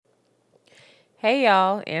Hey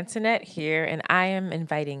y'all, Antoinette here, and I am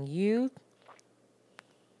inviting you.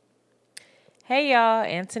 Hey y'all,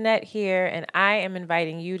 Antoinette here, and I am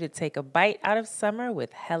inviting you to take a bite out of summer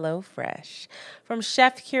with HelloFresh. From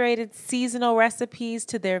chef curated seasonal recipes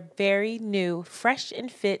to their very new fresh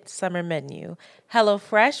and fit summer menu,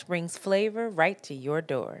 HelloFresh brings flavor right to your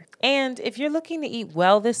door. And if you're looking to eat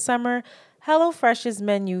well this summer, HelloFresh's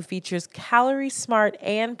menu features calorie smart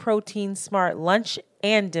and protein smart lunch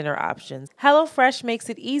and dinner options. HelloFresh makes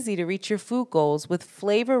it easy to reach your food goals with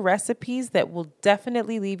flavor recipes that will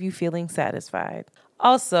definitely leave you feeling satisfied.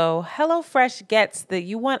 Also, HelloFresh gets that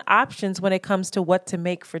you want options when it comes to what to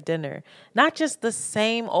make for dinner, not just the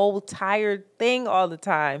same old tired thing all the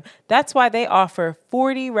time. That's why they offer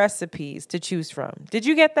 40 recipes to choose from. Did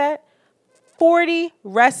you get that? 40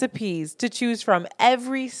 recipes to choose from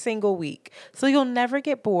every single week. So you'll never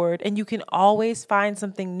get bored and you can always find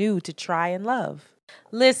something new to try and love.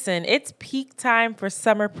 Listen, it's peak time for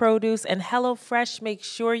summer produce, and HelloFresh makes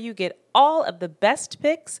sure you get all of the best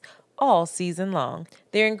picks all season long.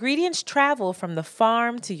 Their ingredients travel from the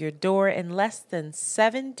farm to your door in less than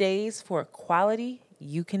 7 days for quality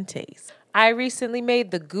you can taste. I recently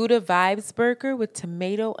made the Gouda Vibes burger with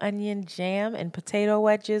tomato, onion, jam, and potato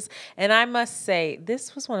wedges, and I must say,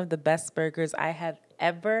 this was one of the best burgers I have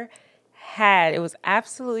ever had. It was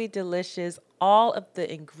absolutely delicious. All of the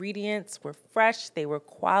ingredients were fresh, they were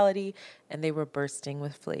quality, and they were bursting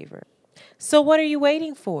with flavor. So what are you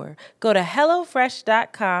waiting for? Go to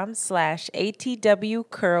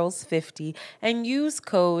HelloFresh.com/ATWCurls50 and use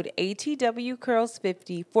code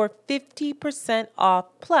ATWCurls50 for 50% off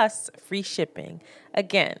plus free shipping.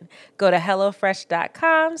 Again, go to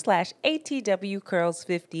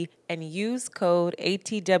HelloFresh.com/ATWCurls50 and use code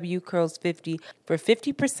ATWCurls50 for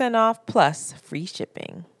 50% off plus free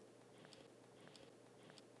shipping.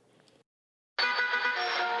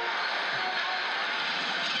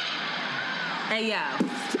 Hey yo.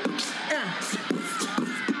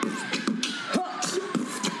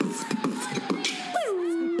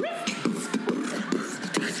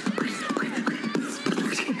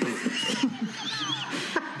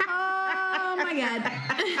 Oh my god.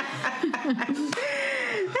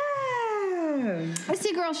 It's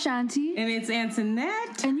your girl Shanti. And it's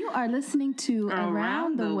Antoinette. And you are listening to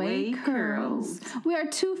Around the Way Curls. We are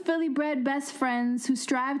two Philly bred best friends who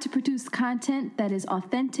strive to produce content that is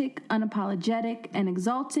authentic, unapologetic, and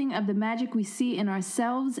exalting of the magic we see in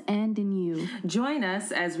ourselves and in you. Join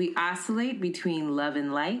us as we oscillate between love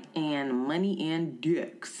and light and money and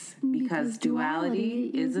dicks. Because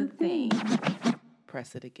duality is a thing.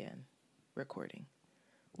 Press it again. Recording.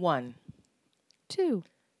 1, 2,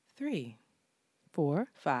 3, 4,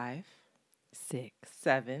 5, 6,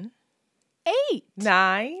 7, 8,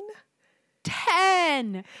 9.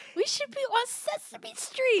 10. We should be on Sesame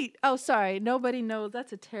Street. Oh, sorry. Nobody knows.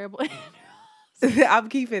 That's a terrible intro. I'm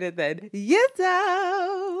keeping it then. Yes,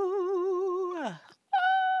 oh.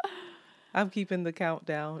 I'm keeping the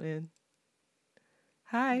countdown in.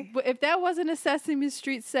 Hi. But if that wasn't a Sesame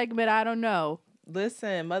Street segment, I don't know.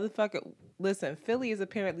 Listen, motherfucker. Listen, Philly is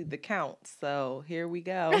apparently the count. So here we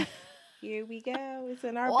go. Here we go. It's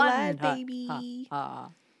in our blood, baby. We're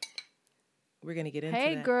going to get into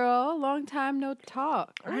Hey, that. girl. Long time no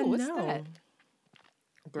talk. I What's know. that?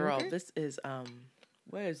 Girl, Yogurt? this is,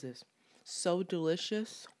 what is this? So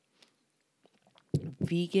delicious.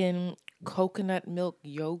 Vegan coconut milk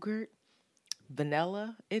yogurt.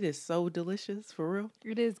 Vanilla. It is so delicious, for real.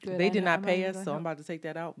 It is good. They did not pay us, so I'm about to take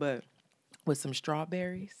that out. But with some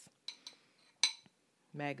strawberries.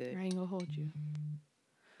 Mad good. I ain't gonna hold you.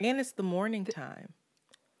 And it's the morning time.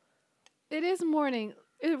 It is morning.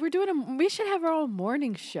 We should have our own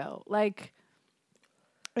morning show. Like,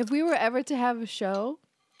 if we were ever to have a show,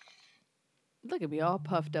 look at me all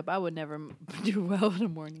puffed up. I would never do well in a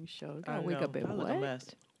morning show. I wake up at I look what? a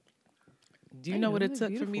mess. Do you I know know, what you it look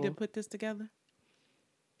took for me to beautiful. put this together?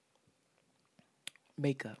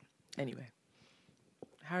 Makeup. Anyway,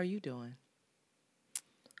 how are you doing?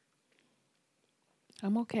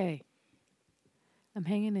 I'm okay. I'm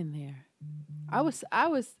hanging in there. I was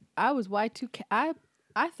Y2K. I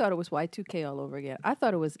thought it was Y2K all over again. I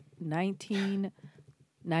thought it was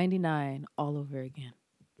 1999 all over again.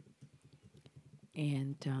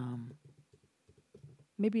 And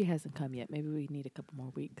maybe it hasn't come yet. Maybe we need a couple more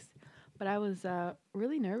weeks. But I was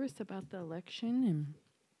really nervous about the election, and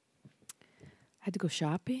I had to go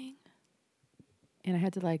shopping. And I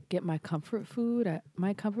had to get my comfort food.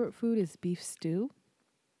 My comfort food is beef stew.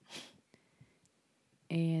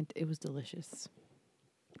 And it was delicious.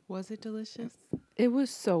 Was it delicious? It was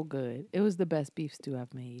so good. It was the best beef stew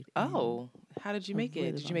I've made. Oh, how did you make it?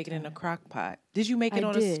 really Did you long make it in a time. crock pot? Did you make it I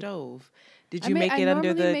on a did. stove? Did I you make it under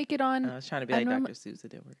normally the? make it on. I was trying to be I like norma- Dr. Seuss.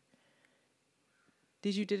 It didn't work.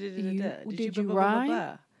 Did you did Did you you blah, blah, blah, rhyme?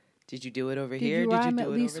 blah? Did you do it over Did here? you Did rhyme you at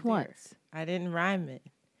do it least over there? once? I didn't rhyme it.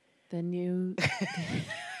 Then you.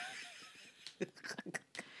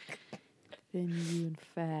 Then you, in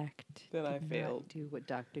fact, Then I did failed. not do what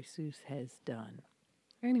Dr. Seuss has done.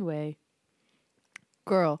 Anyway,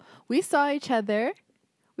 girl, we saw each other.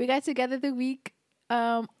 We got together the week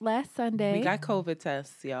last Sunday. We got COVID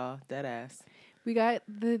tests, y'all. Dead ass. We got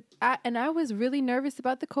and I was really nervous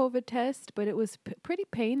about the COVID test, but it was pretty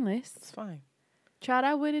painless. It's fine. Child,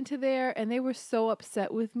 I went into there and they were so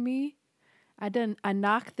upset with me. I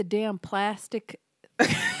knocked the damn plastic. I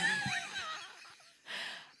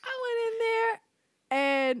went in there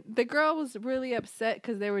and the girl was really upset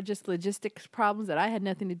because there were just logistics problems that I had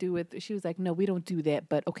nothing to do with. She was like, "No, we don't do that,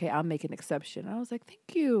 but okay, I'll make an exception." I was like,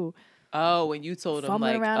 "Thank you." Oh, when you told them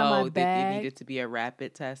Fumbling like, around in my oh, it bag. needed to be a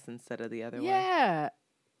rapid test instead of the other one. Yeah.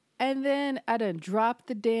 And then I done dropped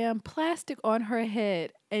the damn plastic on her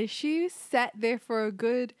head. And she sat there for a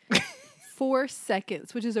good 4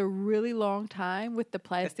 seconds, which is a really long time with the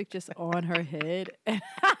plastic just on her head. And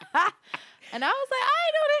I was like,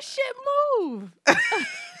 I know this shit move.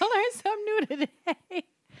 I learned something new today.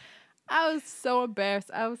 I was so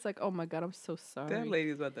embarrassed. I was like, oh my God, I'm so sorry. That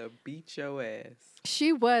lady's about to beat your ass.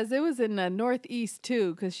 She was. It was in the Northeast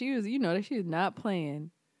too, because she was, she was not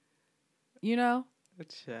playing. You know?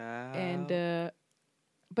 Child. And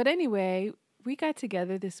but anyway, we got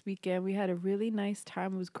together this weekend. We had a really nice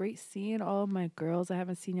time. It was great seeing all of my girls. I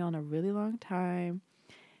haven't seen y'all in a really long time.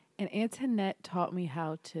 And Antoinette taught me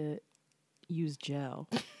how to use gel.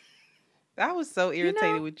 I was so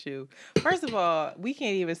irritated with you. First of all, we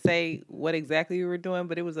can't even say what exactly we were doing,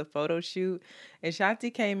 but it was a photo shoot. And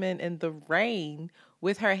Shanti came in the rain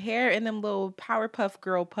with her hair in them little Powerpuff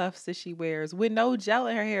Girl puffs that she wears with no gel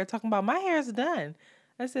in her hair, talking about my hair's done.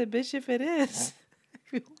 I said, bitch, if it is,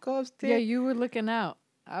 if you go upstairs. Yeah, you were looking out.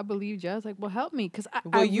 I believed you. I was like, well, help me. Because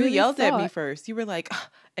you really yelled at me first. You were like, "Ugh,"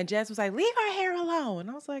 and Jazz was like, leave her hair alone.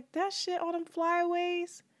 I was like, that shit on them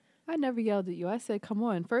flyaways. I never yelled at you. I said, come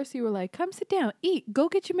on. First, you were like, come sit down, eat, go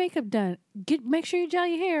get your makeup done. Make sure you gel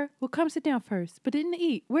your hair. Well, come sit down first. But didn't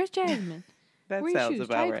eat. Where's Jasmine? That Where sounds shoes?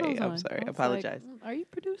 about Try your right. clothes I'm on. sorry. I was Apologize. like, are you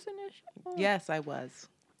producing this shit? Oh. Yes, I was.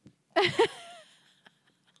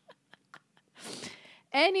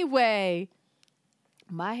 Anyway,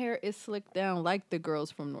 my hair is slicked down like the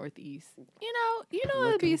girls from Northeast. You know,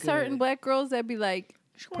 it'd be Looking certain good. black girls that be like,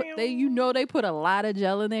 they put a lot of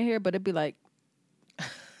gel in their hair, but it'd be like,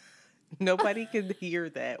 Nobody can hear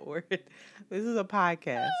that word. This is a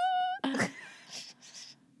podcast.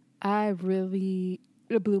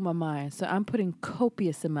 It blew my mind. So I'm putting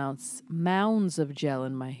copious mounds of gel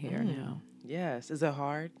in my hair now. Yes. Is it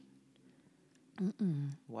hard?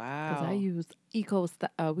 Wow. Because I use we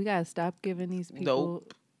got to stop giving these people.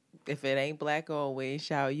 Nope. If it ain't black owned, we ain't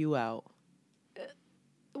shout you out.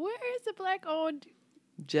 Where is the black owned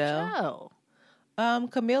Gel. gel?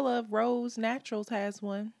 Camilla Rose Naturals has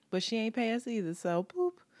one, but she ain't pay us either. So,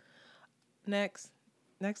 boop. Next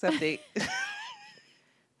update.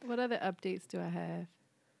 What other updates do I have?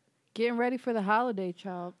 Getting ready for the holiday,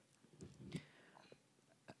 child.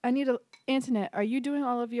 Antoinette, are you doing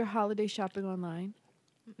all of your holiday shopping online?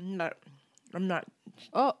 I'm not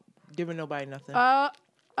Oh, giving nobody nothing.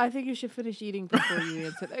 I think you should finish eating before you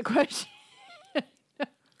answer that question.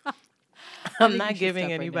 I'm think not you should giving stop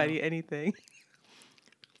right anybody anything.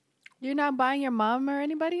 You're not buying your mom or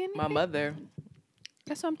anybody anything? My mother.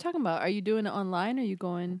 That's what I'm talking about. Are you doing it online or are you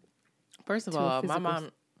going? First of To a all, my physical mom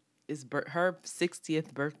is her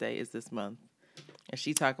 60th birthday is this month, and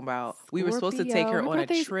she talking about we were supposed to take her on a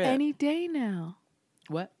birthday's trip. any day now.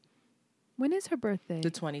 What? When is her birthday?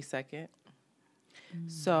 The 22nd.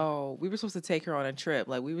 So we were supposed to take her on a trip.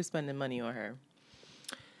 Like we were spending money on her.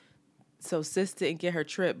 So sis didn't get her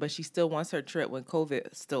trip, but she still wants her trip when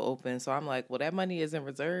COVID is still open. So I'm like, well, that money is in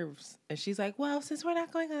reserves. And she's like, well, since we're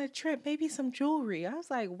not going on a trip, maybe some jewelry. I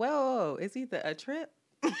was like, well, it's either a trip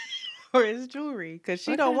or it's jewelry. Because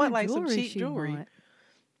she What don't kind want of like some jewelry cheap she jewelry. want?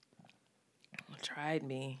 Tried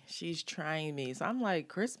me. She's trying me. So I'm like,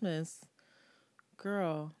 Christmas,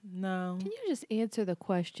 girl, no. Can you just answer the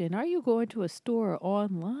question? Are you going to a store or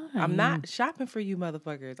online? I'm not shopping for you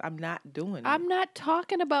motherfuckers. I'm not doing it. I'm not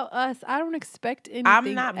talking about us. I don't expect anything.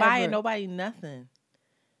 I'm not buying ever. nobody nothing.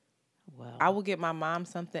 Well, I will get my mom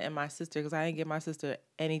something and my sister because I didn't get my sister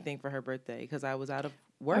anything for her birthday because I was out of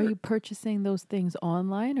work. are you purchasing those things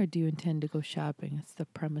online or do you intend to go shopping? It's the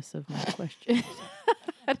premise of my question.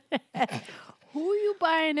 Who you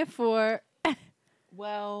buying it for?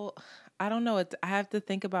 Well, I don't know. I have to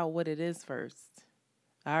think about what it is first.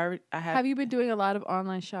 I have. Have you been doing a lot of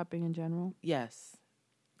online shopping in general? Yes.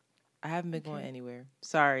 I haven't been going Okay. anywhere.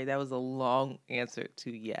 Sorry, that was a long answer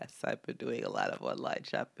to yes. I've been doing a lot of online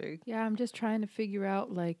shopping. Yeah, I'm just trying to figure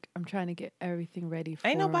out, like, I'm trying to get everything ready for.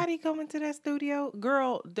 Ain't nobody coming to that studio.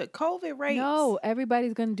 Girl, the COVID rates. No,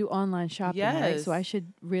 everybody's going to do online shopping, right? So I Yes.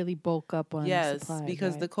 should really bulk up on Yes, supplies,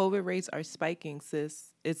 because the right? COVID rates are spiking,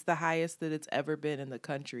 sis. It's the highest that it's ever been in the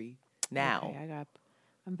country. Now, Okay,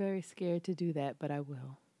 I'm very scared to do that, but I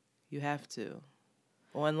will. you have to.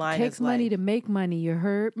 Online Takes is money life. to make money. You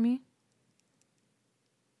heard me?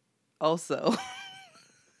 Also,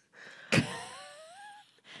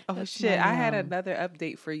 oh That's shit, my I had another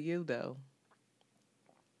update for you though.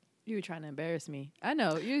 You were trying to embarrass me. I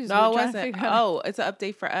know. You just No, were it trying to wasn't. figure out. Oh, it's an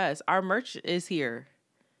update for us. Our merch is here.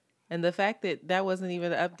 And the fact that that wasn't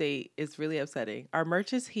even an update is really upsetting. Our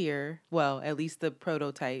merch is here. Well, at least the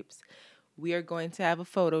prototypes. We are going to have a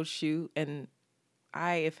photo shoot. And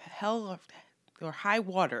if hell or high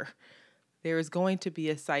water, there is going to be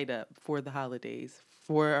a site up for the holidays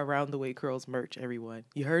for Around the Way Curls merch, everyone.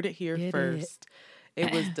 You heard it here Get it. first.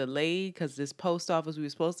 It was delayed because this post office, we were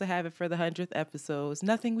supposed to have it for the 100th episodes.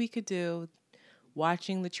 Nothing we could do.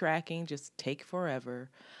 Watching the tracking just take forever.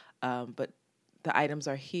 But the items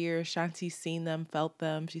are here. Shanti's seen them, felt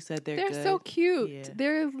them. She said they're good. so cute. Yeah.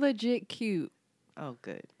 They're legit cute. Oh,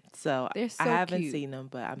 good. So They're so I haven't cute. seen them,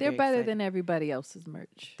 but I'm They're very better excited. than everybody else's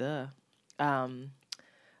merch. Duh.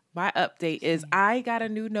 My update is I got a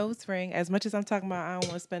new nose ring. As much as I'm talking about I don't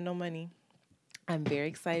want to spend no money, I'm very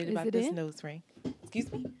excited Is about it this in? nose ring.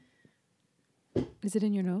 Excuse me? Is it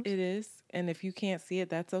in your nose? It is. And if you can't see it,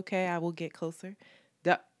 that's okay. I will get closer.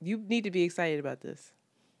 You need to be excited about this.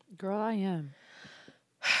 Girl, I am.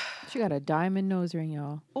 She got a diamond nose ring,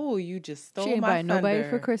 y'all. Oh, you just stole She ain't my buying nobody thunder.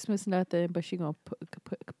 for Christmas nothing, but she gonna put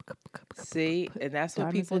See, and that's what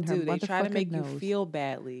diamonds people in her do. They try to motherfucking make you nose. feel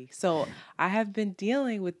badly. So I have been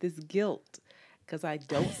dealing with this guilt because I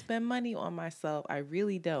don't spend money on myself. I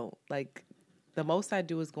really don't. Like, the most I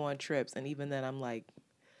do is go on trips. And even then, I'm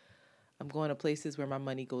going to places where my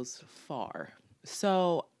money goes far.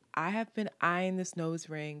 So I have been eyeing this nose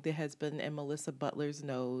ring that has been in Melissa Butler's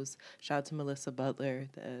nose. Shout out to Melissa Butler,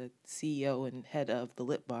 the CEO and head of the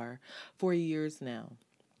Lip Bar, for years now.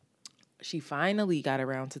 She finally got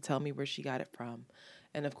around to tell me where she got it from.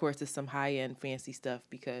 And of course, it's some high-end fancy stuff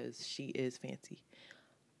because she is fancy.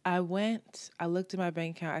 I looked at my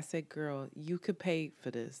bank account. I said, girl, you could pay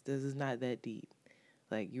for this. This is not that deep.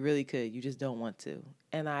 Like, you really could. You just don't want to.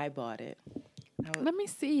 And I bought it. I would Let me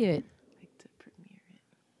see it. like to premiere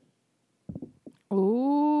it.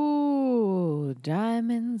 Ooh,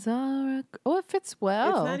 diamonds are. It fits well.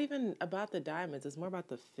 It's not even about the diamonds. It's more about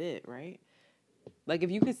the fit, right? Like,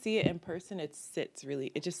 if you could see it in person, it just sits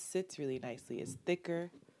really nicely. It's thicker.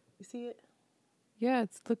 You see it? Yeah, it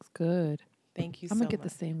looks good. Thank you I'm so gonna get much.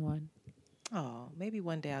 the same one. Oh, maybe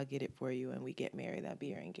one day I'll get it for you and we get married. That'd be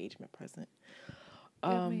your engagement present.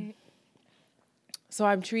 So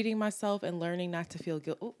I'm treating myself and learning not to feel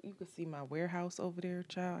guilt. Oh, you can see my warehouse over there,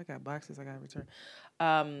 child. I got boxes I got to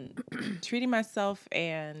return. Treating myself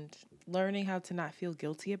and learning how to not feel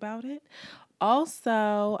guilty about it.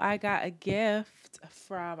 Also, I got a gift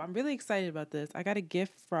I'm really excited about this. I got a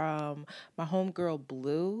gift from my homegirl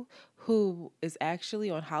Blue, who is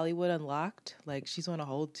actually on Hollywood Unlocked. Like, she's on a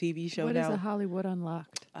whole TV show What now. is a Hollywood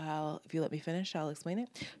Unlocked? If you let me finish, I'll explain it.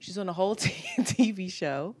 She's on a whole TV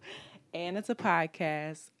show, and it's a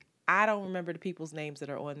podcast. I don't remember the people's names that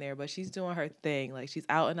are on there, but she's doing her thing. Like, she's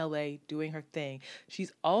out in LA doing her thing.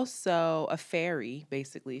 She's also a fairy,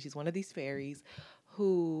 basically. She's one of these fairies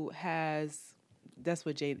who that's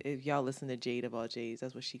what Jade, if y'all listen to Jade of all Jades,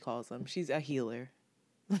 that's what she calls them. She's a healer.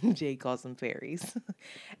 Jade calls them fairies.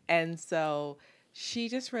 And so she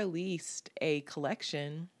just released a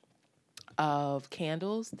collection of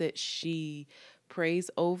candles that she prays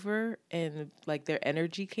over, and like their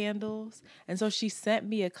energy candles. And so she sent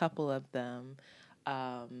me a couple of them.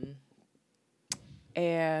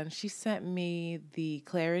 And she sent me the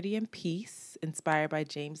Clarity and Peace, inspired by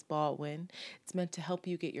James Baldwin. It's meant to help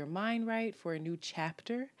you get your mind right for a new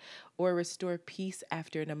chapter or restore peace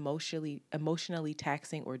after an emotionally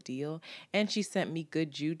taxing ordeal. And she sent me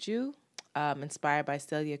Good Juju, inspired by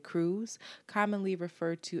Celia Cruz, commonly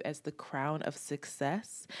referred to as the crown of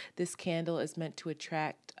success. This candle is meant to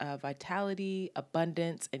attract vitality,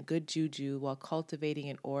 abundance, and good juju while cultivating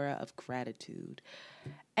an aura of gratitude.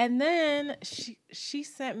 And then she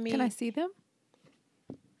sent me. Can I see them?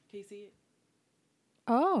 Can you see it?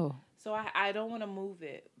 Oh, So I don't want to move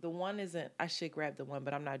it. The one isn't. I should grab the one,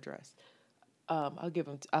 but I'm not dressed.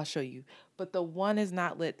 I'll show you. But the one is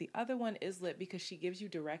not lit. The other one is lit because she gives you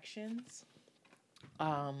directions.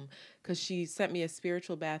 Because she sent me a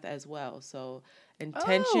spiritual bath as well. So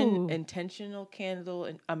intentional candle,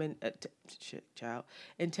 and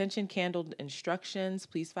intention candled instructions.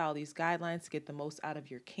 Please follow these guidelines to get the most out of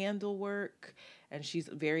your candle work. And she's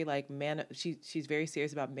very she's very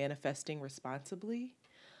serious about manifesting responsibly.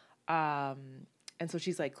 And so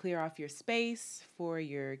she's like, clear off your space for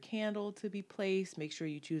your candle to be placed. Make sure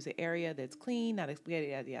you choose an area that's clean, not yada,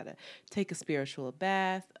 yada, yada. Take a spiritual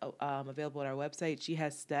bath, available on our website. She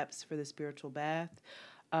has steps for the spiritual bath.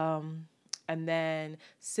 And then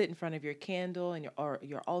sit in front of your candle and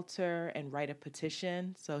your altar and write a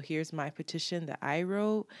petition. So here's my petition that I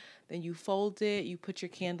wrote. Then you fold it. You put your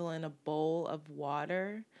candle in a bowl of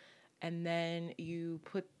water. And then you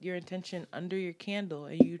put your intention under your candle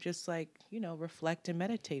and you just reflect and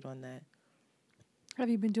meditate on that. Have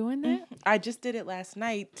you been doing that? I just did it last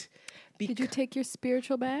night. Did you take your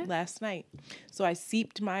spiritual bath? Last night. So I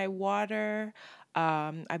seeped my water.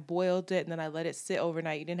 I boiled it and then I let it sit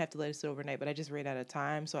overnight. You didn't have to let it sit overnight, but I just ran out of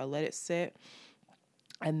time. So I let it sit.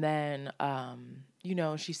 And then,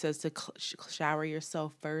 she says to shower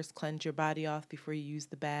yourself first, cleanse your body off before you use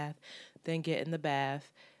the bath, then get in the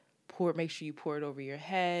bath. Make sure you pour it over your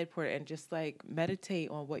head, and just meditate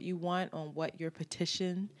on what you want, on what your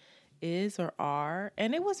petition is or are.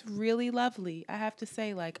 And it was really lovely. I have to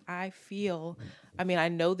say, I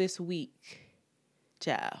know this week,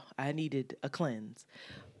 child, I needed a cleanse,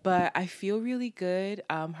 but I feel really good.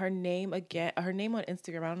 Her name on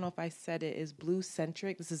Instagram, I don't know if I said it, is Blue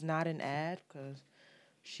Centric. This is not an ad because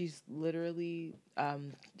she's literally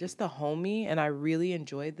just a homie, and I really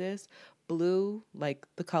enjoyed this. Blue, like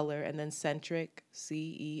the color, and then Centric,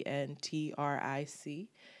 CENTRIC.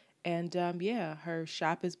 And her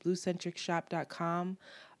shop is bluecentricshop.com.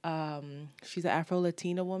 She's an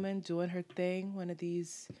Afro-Latina woman doing her thing, one of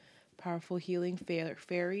these powerful healing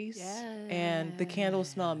fairies. Yes. And the candles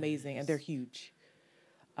smell amazing, and they're huge.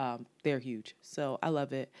 So I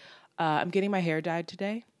love it. I'm getting my hair dyed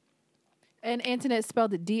today. And Antoinette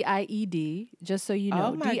spelled it D-I-E-D, just so you know.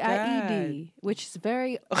 Oh my D-I-E-D, God. Which is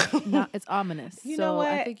very, it's ominous. You know what?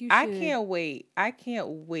 I think you should. I can't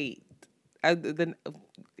wait. I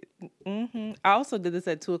also did this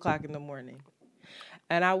at 2:00 in the morning.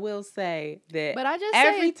 And I will say that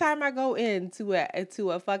every time I go into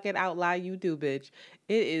a fucking Out Loud You Do, bitch,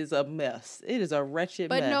 it is a mess. It is a wretched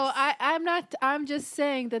mess. But no, I'm not, I'm just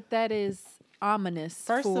saying that is ominous.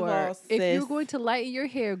 First of all, sis, if you're going to lighten your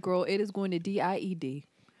hair, girl, it is going to D-I-E-D.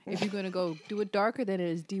 If you're going to go do it darker, then it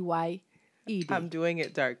is D-Y-E-D. I'm doing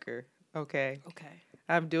it darker. Okay. Okay.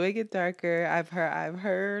 I'm doing it darker. I've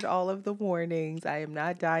heard all of the warnings. I am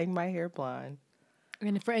not dyeing my hair blonde.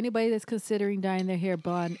 And for anybody that's considering dyeing their hair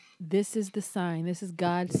blonde, this is the sign. This is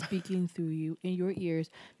God speaking through you in your ears.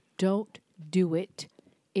 Don't do it.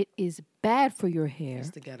 It is bad for your hair. It's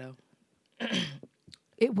the ghetto.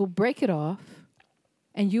 It will break it off,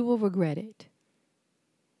 and you will regret it.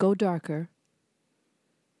 Go darker.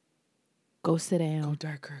 Go sit down. Go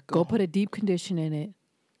darker. Go put a deep condition in it.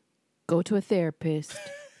 Go to a therapist.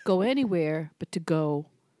 Go anywhere but to go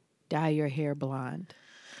dye your hair blonde.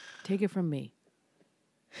 Take it from me.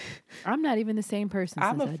 I'm not even the same person.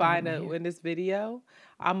 I'm going to find it in this video.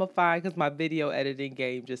 I'm going to find, because my video editing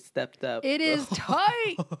game just stepped up. It is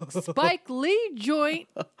tight. Spike Lee joint.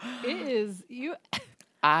 It is.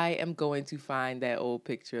 I am going to find that old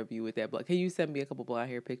picture of you with that blonde. Can you send me a couple blonde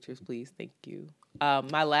hair pictures, please? Thank you.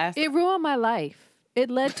 It ruined my life. It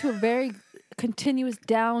led to a very continuous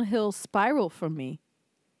downhill spiral for me.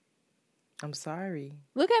 I'm sorry.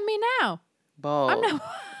 Look at me now. Bald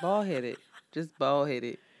headed. Just bald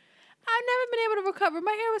headed. I've never been able to recover.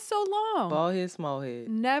 My hair was so long. Bald head, small head.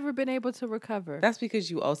 Never been able to recover. That's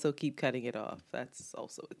because you also keep cutting it off. That's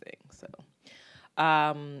also a thing. So,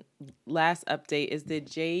 last update is that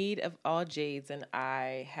Jade of all Jades and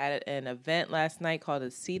I had an event last night called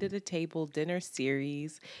a Seat at the Table dinner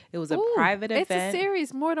series. It was a private event. It's a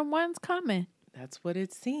series. More than one's coming. That's what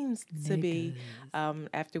it seems to be.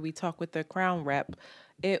 After we talked with the Crown rep,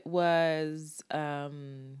 it was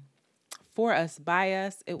for us, by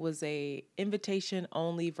us. It was a invitation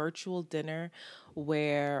only virtual dinner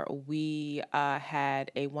where we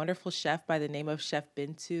had a wonderful chef by the name of Chef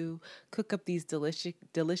Bintu cook up these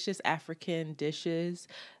delicious African dishes.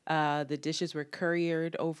 The dishes were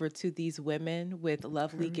couriered over to these women with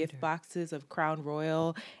lovely gift boxes of Crown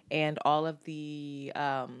Royal and all of the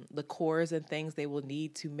liqueurs and things they will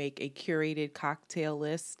need to make a curated cocktail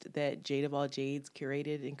list that Jade of all Jades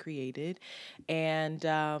curated and created. And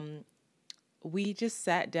we just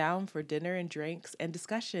sat down for dinner and drinks and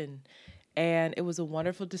discussion. And it was a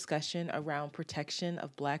wonderful discussion around protection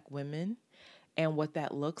of Black women and what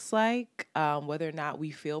that looks like, whether or not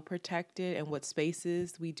we feel protected and what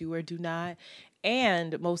spaces we do or do not.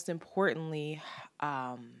 And most importantly,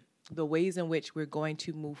 the ways in which we're going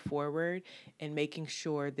to move forward and making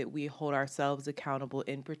sure that we hold ourselves accountable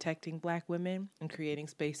in protecting Black women and creating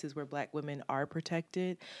spaces where Black women are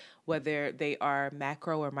protected, whether they are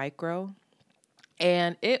macro or micro.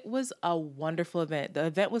 And it was a wonderful event. The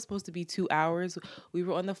event was supposed to be 2 hours. We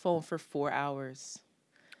were on the phone for 4 hours.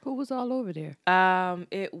 Who was all over there?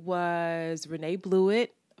 It was Renee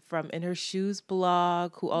Blewett from In Her Shoes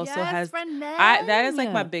blog, who also has Renee. that is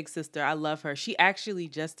like my big sister. I love her. She actually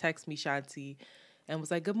just texted me, Shanti, and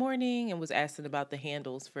was like, "Good morning," and was asking about the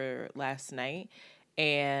handles for last night.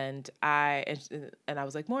 And I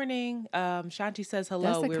was like, "Morning." Shanti says hello.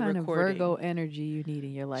 That's the We're kind recording. of Virgo energy you need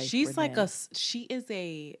in your life. She's Renee. she is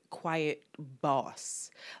a quiet boss.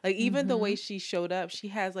 Like even the way she showed up, she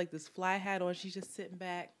has like this fly hat on. She's just sitting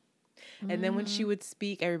back. And then when she would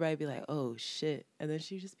speak, everybody would be like, "Oh shit." And then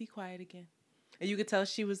she would just be quiet again. And you could tell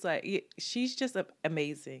she was like, she's just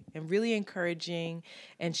amazing and really encouraging.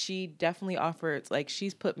 And she definitely offers, like,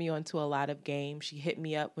 she's put me onto a lot of games. She hit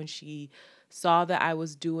me up when she saw that I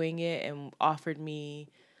was doing it and offered me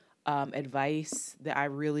advice that I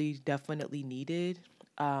really definitely needed.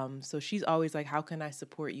 So she's always like, "How can I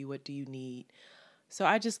support you? What do you need?" So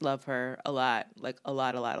I just love her a lot, like a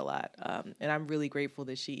lot. And I'm really grateful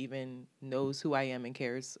that she even knows who I am and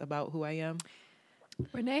cares about who I am.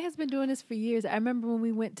 Renee has been doing this for years. I remember when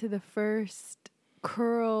we went to the first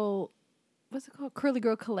Curly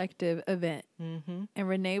Girl Collective event. Mm-hmm. And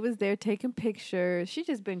Renee was there taking pictures. She's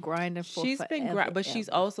just been grinding for She's forever, been grinding, but she's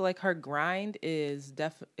also like, her grind is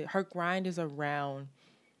around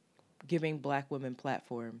giving Black women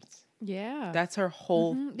platforms. Yeah. That's her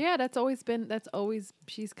whole... Mm-hmm. Yeah,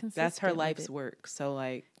 she's consistent. That's her life's work. So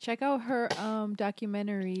like... Check out her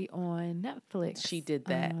documentary on Netflix. She did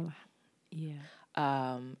that. Yeah.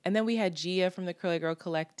 And then we had Gia from the Curly Girl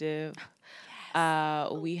Collective.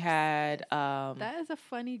 Yes. We had... that is a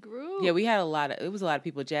funny group. Yeah, we had it was a lot of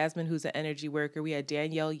people. Jasmine, who's an energy worker. We had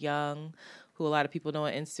Danielle Young, who a lot of people know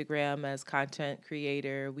on Instagram as content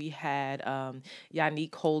creator. We had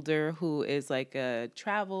Yannick Holder, who is like a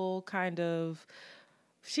travel kind of...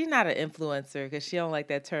 She's not an influencer because she don't like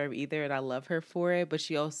that term either, and I love her for it. But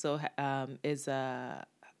she also is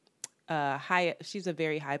she's a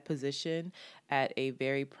very high position at a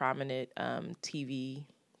very prominent TV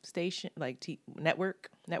station, like network,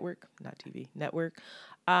 not TV, network.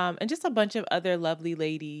 And just a bunch of other lovely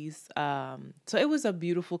ladies. So it was a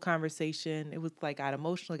beautiful conversation. It was like got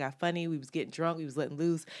emotional, got funny. We was getting drunk. We was letting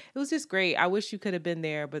loose. It was just great. I wish you could have been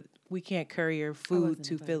there, but we can't courier food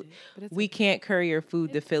to Philly. We can't courier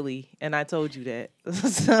food to Philly, and I told you that.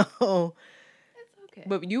 So... Okay.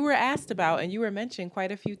 But you were asked about and you were mentioned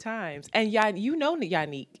quite a few times. And you know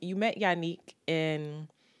Yannick. You met Yannick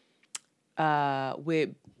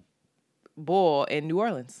with Bull in New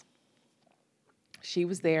Orleans. She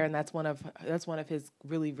was there, and that's one of his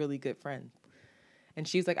really, really good friends. And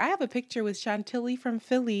she's like, "I have a picture with Chantilly from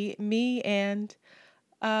Philly, me and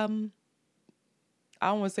I don't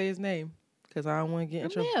want to say his name because I don't want to get in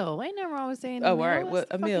trouble." Emil. Ain't nothing wrong with saying Emil. Oh, all right. Well,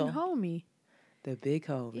 Emil. Homie. The big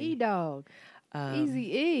homie. E-Dog.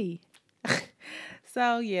 Easy E.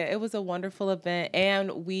 So yeah, it was a wonderful event,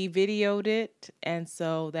 and we videoed it, and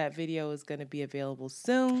so that video is going to be available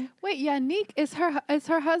soon. Wait, Yannick is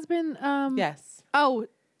her husband? Yes. Oh,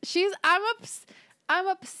 I'm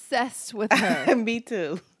obsessed with her. Me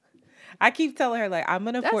too. I keep telling her like I'm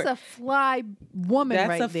gonna. That's a fly woman.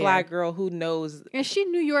 That's a fly girl who knows. And she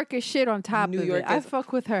New York as shit on top of it. I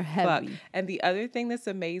fuck with her heavy. Fuck. And the other thing that's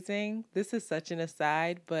amazing, this is such an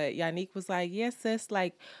aside, but Yannick was like, "Yes, sis,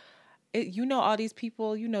 like, you know all these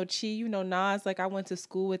people, you know Chi, you know Nas, like I went to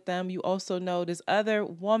school with them. You also know this other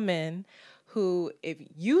woman who, if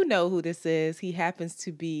you know who this is, he happens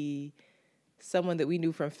to be someone that we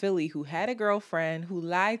knew from Philly who had a girlfriend, who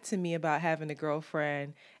lied to me about having a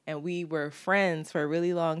girlfriend, and we were friends for a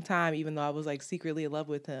really long time, even though I was like secretly in love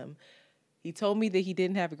with him. He told me that he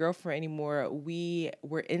didn't have a girlfriend anymore. We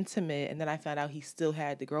were intimate, and then I found out he still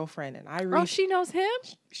had the girlfriend. And she knows him?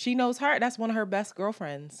 She knows her. That's one of her best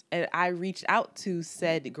girlfriends. And I reached out to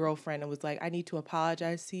said girlfriend and was like, "I need to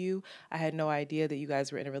apologize to you. I had no idea that you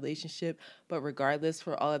guys were in a relationship. But regardless,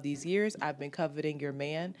 for all of these years, I've been coveting your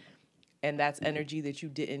man. And that's energy that you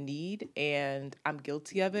didn't need. And I'm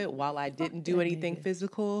guilty of it. While I didn't do anything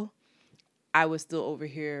physical, I was still over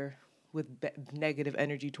here with negative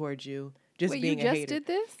energy towards you. Just being a hater." You just did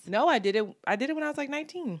this? No, I did it. I did it when I was like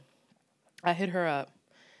 19. I hit her up.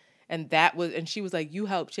 And she was like, you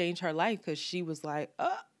helped change her life, because she was like,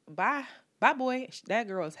 bye, boy. That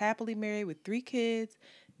girl is happily married with 3 kids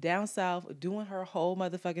down south doing her whole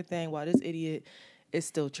motherfucking thing while this idiot is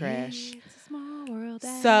still trash. It's a small world.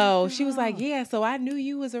 So she was like, yeah, so I knew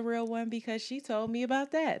you was a real one because she told me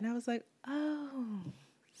about that. And I was like, oh.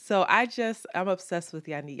 So I'm obsessed with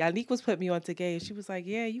Yannick. Yannick was putting me on to gay. She was like,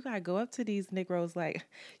 yeah, you got to go up to these Negroes like,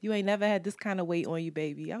 you ain't never had this kind of weight on you,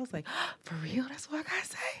 baby. I was like, for real? That's what I got to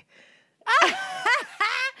say?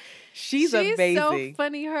 She's amazing. So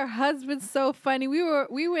funny. Her husband's so funny.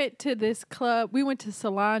 We went to this club. We went to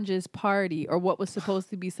Solange's party, or what was supposed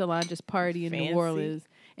to be Solange's party in New Orleans,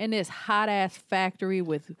 in this hot ass factory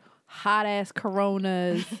with hot ass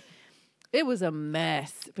Coronas. It was a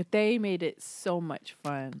mess, but they made it so much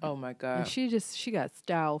fun. Oh my God. And she got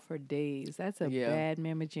style for days. That's a bad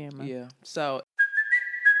mamma jamma. Yeah. So.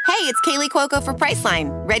 Hey, it's Kaylee Cuoco for Priceline.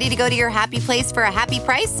 Ready to go to your happy place for a happy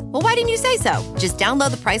price? Well, why didn't you say so? Just download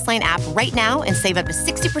the Priceline app right now and save up to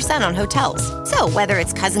 60% on hotels. So whether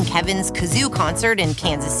it's Cousin Kevin's Kazoo Concert in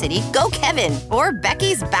Kansas City, go Kevin, or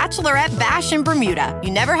Becky's Bachelorette Bash in Bermuda, you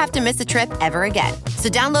never have to miss a trip ever again. So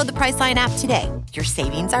download the Priceline app today. Your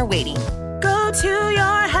savings are waiting. Go to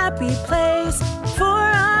your happy place for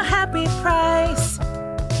a happy price.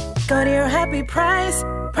 Go to your happy price,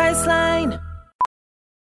 Priceline.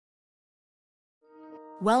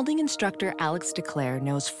 Welding instructor Alex DeClaire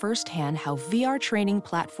knows firsthand how VR training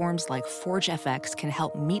platforms like ForgeFX can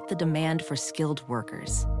help meet the demand for skilled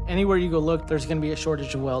workers. Anywhere you go look, there's going to be a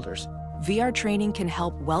shortage of welders. VR training can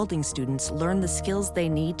help welding students learn the skills they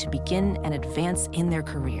need to begin and advance in their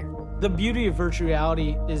career. The beauty of virtual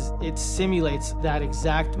reality is it simulates that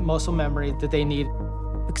exact muscle memory that they need.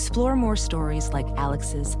 Explore more stories like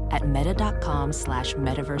Alex's at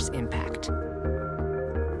meta.com/metaverseimpact.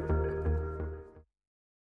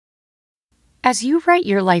 As you write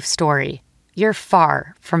your life story, you're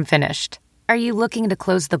far from finished. Are you looking to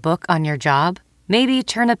close the book on your job? Maybe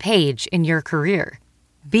turn a page in your career?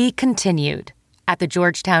 Be continued at the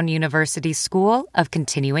Georgetown University School of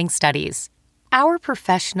Continuing Studies. Our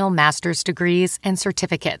professional master's degrees and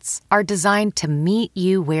certificates are designed to meet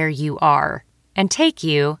you where you are and take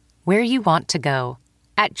you where you want to go.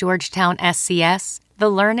 At Georgetown SCS, the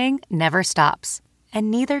learning never stops,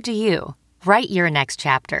 and neither do you. Write your next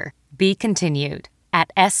chapter. Be continued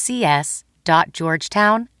at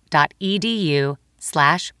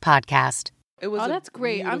scs.georgetown.edu/podcast. That's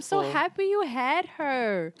great. I'm so happy you had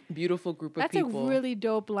her. Beautiful group of people. That's a really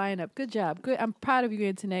dope lineup. Good job. Good. I'm proud of you,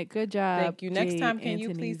 Internet. Good job. Thank you. Next time, can you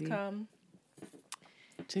Antonese. please come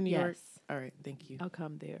to New York? All right. Thank you. I'll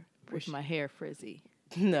come there with my hair frizzy.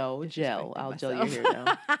 No, gel. I'll gel your hair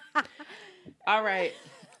now. All right.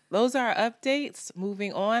 Those are our updates.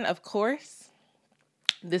 Moving on, of course.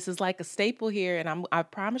 This is like a staple here, and I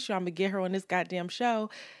promise you I'm going to get her on this goddamn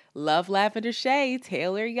show. Love Lavender Shade,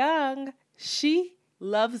 Taylor Young. She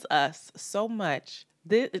loves us so much.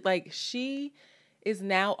 She is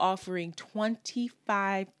now offering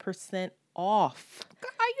 25% off.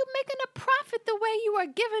 Are you making a profit the way you are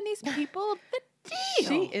giving these people the deal?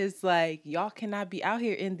 She is like, y'all cannot be out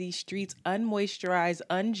here in these streets unmoisturized,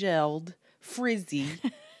 ungelled, frizzy,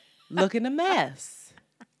 looking a mess.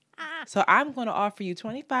 So I'm going to offer you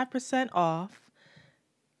 25% off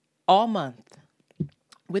all month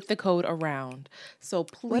with the code AROUND. So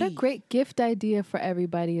please. What a great gift idea for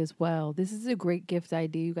everybody as well. This is a great gift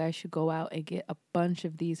idea. You guys should go out and get a bunch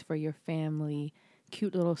of these for your family.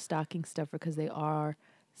 Cute little stocking stuffer, because they are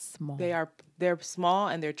small. They're small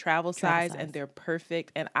and they're travel size and they're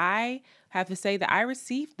perfect. And I have to say that I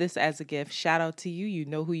received this as a gift. Shout out to you. You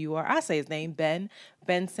know who you are. I say his name, Ben.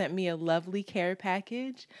 Ben sent me a lovely care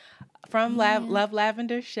package from Love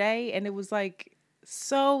Lavender Shea, and it was like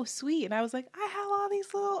so sweet. And I was like, I have all these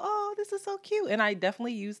this is so cute. And I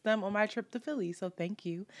definitely used them on my trip to Philly. So thank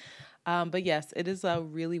you. But yes, it is a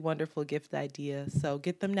really wonderful gift idea. So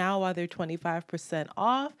get them now while they're 25%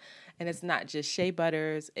 off. And it's not just shea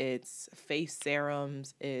butters, it's face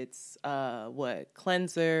serums, it's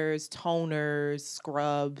cleansers, toners,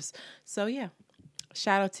 scrubs. So yeah,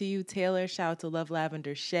 shout out to you, Taylor. Shout out to Love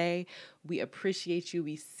Lavender Shea. We appreciate you.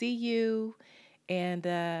 We see you. And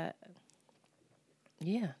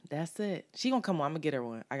yeah, that's it. She gonna come on. I'm gonna get her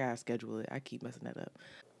one. I gotta schedule it. I keep messing that up.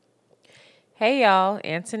 Hey y'all,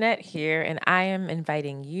 Antoinette here, and I am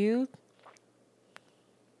inviting you.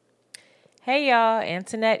 Hey y'all,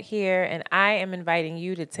 Antoinette here, and I am inviting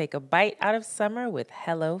you to take a bite out of summer with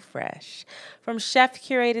HelloFresh. From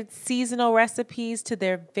chef-curated seasonal recipes to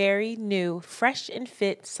their very new fresh and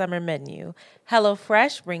fit summer menu,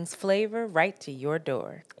 HelloFresh brings flavor right to your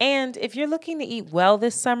door. And if you're looking to eat well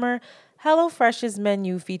this summer, HelloFresh's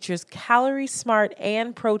menu features calorie smart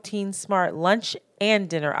and protein smart lunch and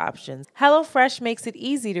dinner options. HelloFresh makes it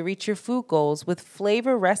easy to reach your food goals with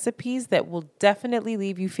flavor recipes that will definitely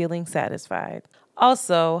leave you feeling satisfied.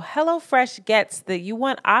 Also, HelloFresh gets that you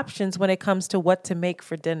want options when it comes to what to make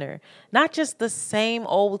for dinner, not just the same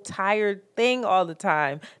old tired thing all the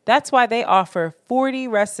time. That's why they offer 40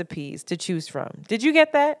 recipes to choose from. Did you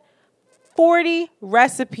get that? 40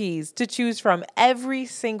 recipes to choose from every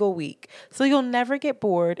single week. So you'll never get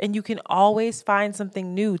bored and you can always find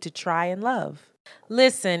something new to try and love.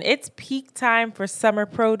 Listen, it's peak time for summer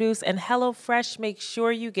produce, and HelloFresh makes sure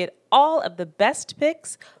you get all of the best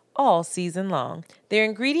picks all season long. Their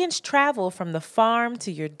ingredients travel from the farm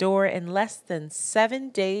to your door in less than 7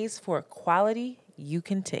 days for quality you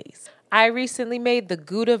can taste. I recently made the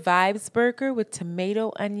Gouda Vibes burger with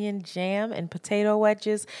tomato, onion, jam, and potato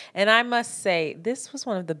wedges, and I must say, this was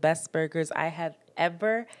one of the best burgers I have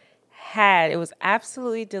ever had. It was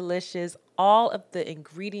absolutely delicious. All of the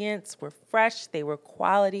ingredients were fresh, they were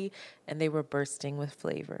quality, and they were bursting with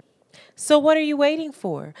flavor. So what are you waiting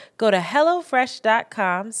for? Go to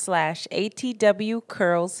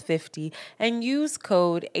HelloFresh.com/ATWCurls50 and use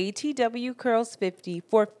code ATWCurls50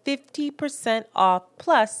 for 50% off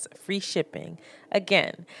plus free shipping.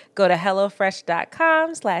 Again, go to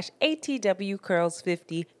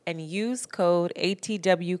HelloFresh.com/ATWCurls50 and use code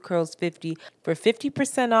ATWCurls50 for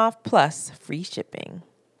 50% off plus free shipping.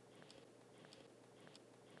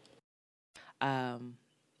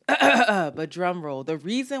 But drum roll, the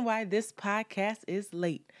reason why this podcast is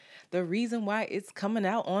late, the reason why it's coming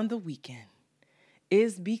out on the weekend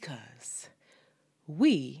is because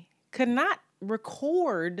we could not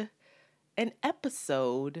record an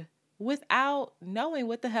episode without knowing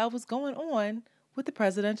what the hell was going on with the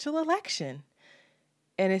presidential election.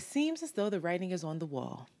 And it seems as though the writing is on the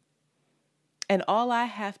wall. And all I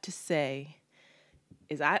have to say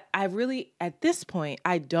is I really, at this point,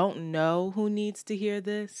 I don't know who needs to hear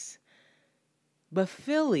this, but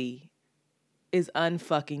Philly is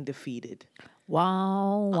unfucking defeated.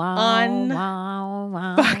 Wow.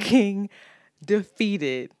 Unfucking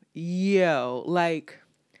defeated. Yo, like,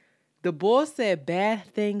 the Bulls said bad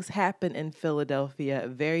things happen in Philadelphia,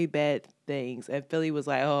 very bad things. And Philly was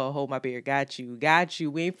like, oh, hold my beer, got you,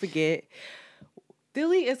 we ain't forget.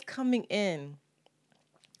 Philly is coming in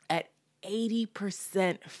at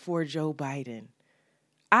 80% for Joe Biden.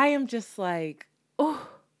 I am just like, oh.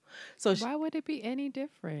 So why would it be any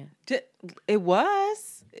different? It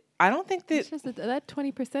was. I don't think that. It's just that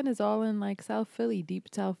 20% is all in like South Philly, deep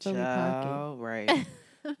South Philly pocket. Oh, right.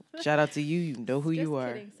 Shout out to you. You know who you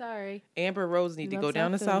are. Kidding, sorry. Amber Rose need to go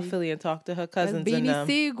down to South Philly and talk to her cousins. Beanie and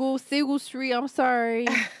Siegel Street. I'm sorry.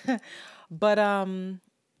 But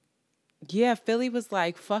yeah, Philly was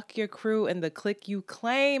like, fuck your crew and the clique you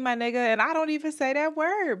claim, my nigga. And I don't even say that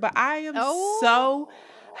word, but I am so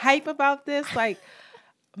hype about this. Like,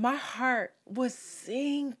 my heart was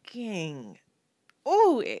sinking.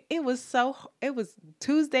 Ooh, it was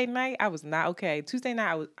Tuesday night. I was not okay. Tuesday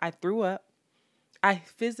night, I threw up. I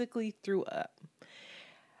physically threw up.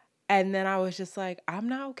 And then I was just like, I'm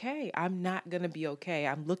not okay. I'm not going to be okay.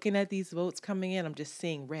 I'm looking at these votes coming in. I'm just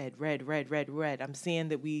seeing red. I'm seeing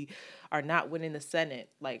that we are not winning the Senate.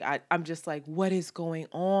 Like, I'm just like, what is going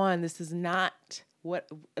on? This is not what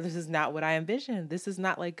I envisioned. This is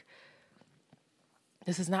not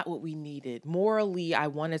what we needed. Morally, I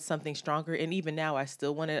wanted something stronger. And even now, I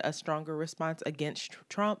still wanted a stronger response against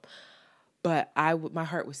Trump. But my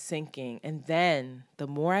heart was sinking. And then the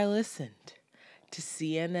more I listened to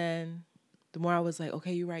CNN, the more I was like,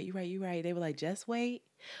 okay, you're right. They were like, just wait.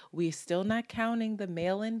 We're still not counting the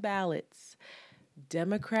mail-in ballots.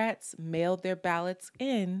 Democrats mailed their ballots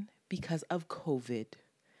in because of COVID.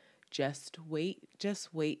 Just wait. So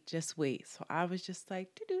I was just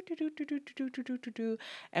like, do.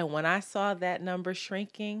 And when I saw that number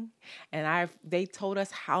shrinking and they told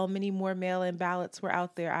us how many more mail-in ballots were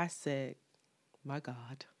out there, I said, my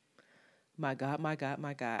God.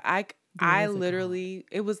 I literally,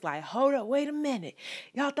 it was like, hold up, wait a minute.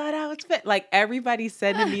 Y'all thought I was fit. Like, everybody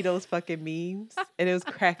sending me those fucking memes. And it was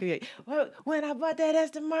cracking me. When I bought that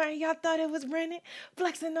Aston Martin, y'all thought it was rented?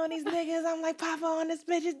 Flexing on these niggas. I'm like, Papa on this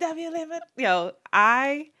bitch's W limit. Yo,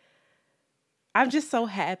 I'm just so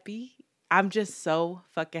happy. I'm just so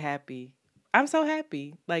fucking happy. I'm so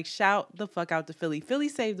happy. Like, shout the fuck out to Philly. Philly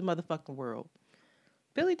saved the motherfucking world.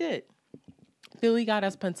 Philly did. Philly got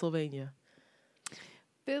us Pennsylvania.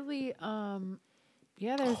 Philly,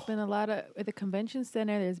 there's been a lot of, at the convention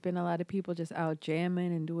center, there's been a lot of people just out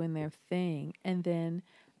jamming and doing their thing. And then...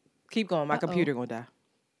 Keep going. My computer gonna die.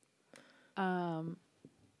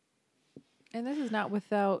 And this is not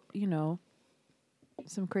without,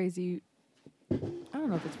 some crazy, I don't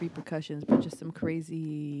know if it's repercussions, but just some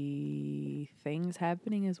crazy things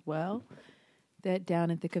happening as well. That down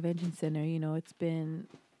at the convention center, it's been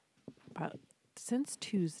about since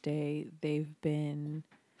Tuesday, they've been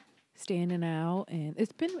standing out, and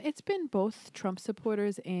it's been both Trump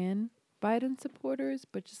supporters and Biden supporters,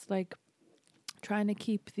 but just like trying to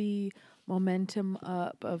keep the momentum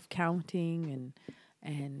up of counting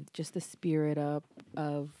and just the spirit up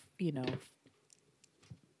of,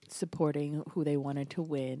 supporting who they wanted to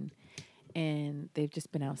win. And they've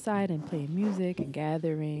just been outside and playing music and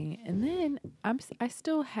gathering. And then I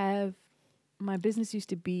still have, my business used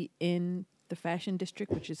to be in the Fashion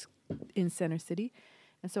District, which is in Center City.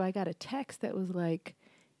 And so I got a text that was like,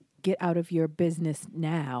 get out of your business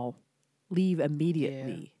now, leave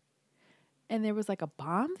immediately. Yeah. And there was like a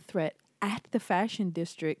bomb threat at the Fashion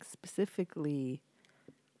District specifically.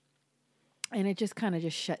 And it just kind of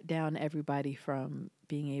just shut down everybody from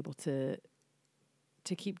being able to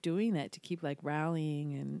keep doing that, to keep like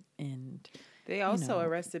rallying and they also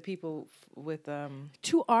arrested people with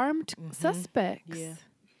 2 armed suspects.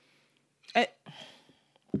 Yeah.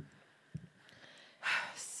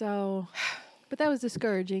 So, but that was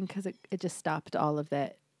discouraging because it just stopped all of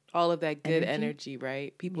that good energy,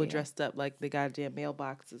 right? People dressed up like the goddamn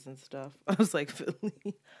mailboxes and stuff. I was like,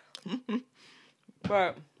 Philly.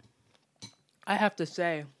 But I have to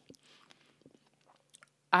say,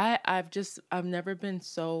 I've never been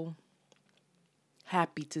so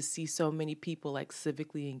happy to see so many people like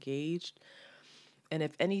civically engaged. And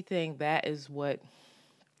if anything, that is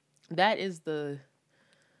the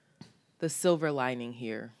silver lining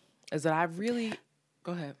here, is that I really,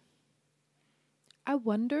 go ahead. I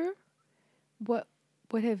wonder what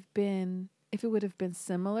would have been, if it would have been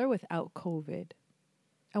similar without COVID.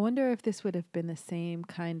 I wonder if this would have been the same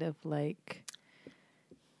kind of like.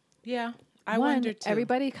 Yeah. I wonder too.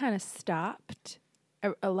 Everybody kind of stopped.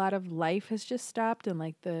 A lot of life has just stopped, and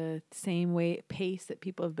like the same pace that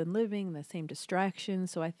people have been living, the same distractions.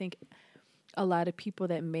 So I think a lot of people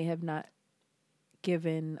that may have not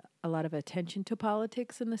given a lot of attention to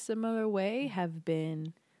politics in a similar way have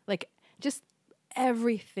been like, just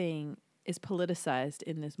everything is politicized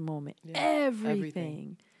in this moment. Yeah,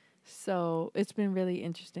 everything. So it's been really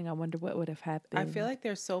interesting. I wonder what would have happened. I feel like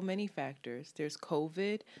there's so many factors. There's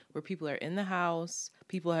COVID, where people are in the house.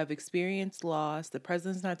 People have experienced loss. The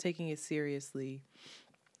president's not taking it seriously.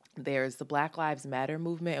 There's the Black Lives Matter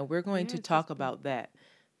movement, and we're going to talk about that.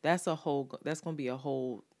 That's going to be a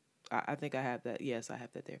whole, I think I have that. Yes, I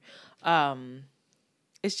have that there.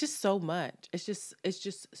 It's just so much. It's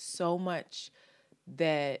just so much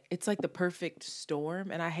that it's like the perfect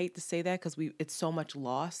storm. And I hate to say that because it's so much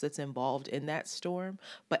loss that's involved in that storm,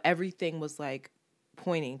 but everything was like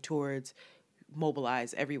pointing towards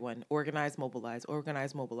mobilize everyone, organize, mobilize.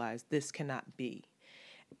 This cannot be.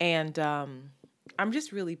 And I'm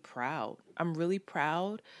just really proud. I'm really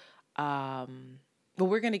proud. But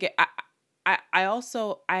we're going to get,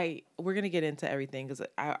 we're going to get into everything because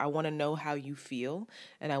I want to know how you feel,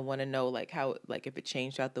 and I want to know like how, like if it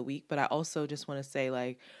changed throughout the week. But I also just want to say,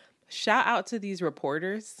 like, shout out to these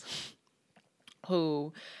reporters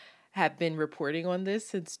who have been reporting on this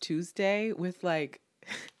since Tuesday with like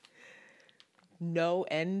no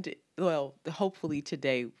end. Well, hopefully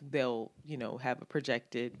today they'll, have a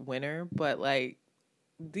projected winner, but like,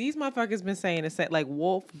 these motherfuckers been saying the same, like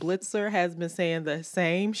Wolf Blitzer has been saying the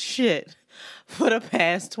same shit for the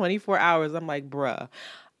past 24 hours. I'm like, bruh,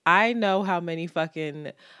 I know how many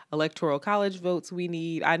fucking electoral college votes we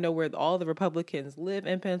need. I know where all the Republicans live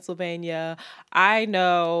in Pennsylvania. I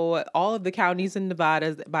know all of the counties in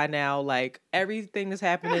Nevada by now. Like, everything that's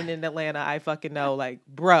happening in Atlanta, I fucking know. Like,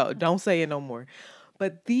 bro, don't say it no more.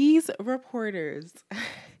 But these reporters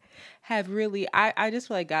have really, I just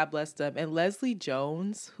feel like God bless them. And Leslie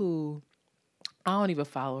Jones, who, I don't even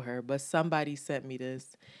follow her, but somebody sent me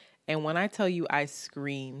this. And when I tell you I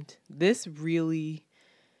screamed, this really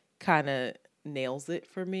kind of nails it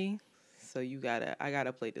for me. So I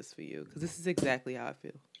gotta play this for you, because this is exactly how I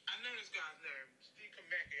feel. I know this guy's name, Steve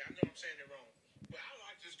Kamecki. I know I'm saying it wrong, but I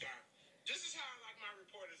like this guy. This is how I like my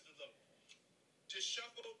reporters to look. Just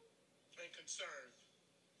shuffled and concerned.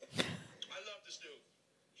 I love this dude.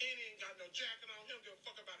 He ain't got no jacket on. He don't give a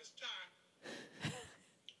fuck about his tie.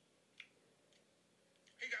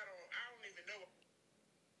 He got on, I don't even know.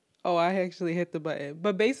 Oh, I actually hit the button.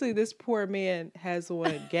 But basically, this poor man has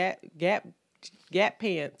on Gap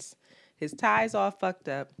pants. His tie's all fucked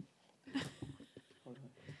up.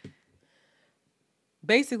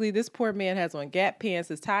 Basically, this poor man has on Gap pants.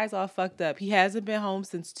 His tie's all fucked up. He hasn't been home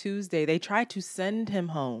since Tuesday. They tried to send him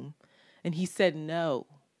home. And he said no.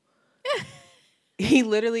 He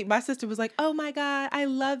literally, my sister was like, oh my God, I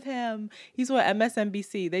love him. He's with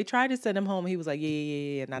MSNBC. They tried to send him home. He was like,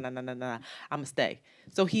 yeah. Nah. I'm going to stay.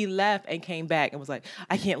 So he left and came back and was like,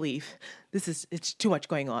 I can't leave. It's too much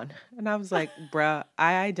going on. And I was like, bruh,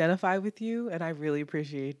 I identify with you and I really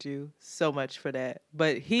appreciate you so much for that.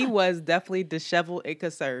 But he was definitely disheveled and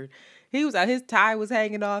concerned. He was out, his tie was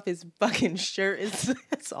hanging off, his fucking shirt is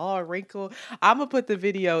it's all wrinkled. I'm going to put the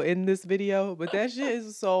video in this video, but that shit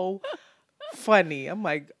is so funny. I'm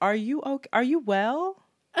like, are you okay? Are you well?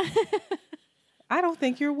 I don't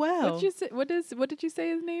think you're well. What you say? What did you say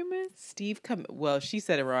his name is? Steve Well, she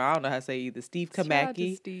said it wrong. I don't know how to say either. Steve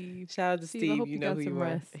Kamaki. Shout out to Steve. I hope you know who you are.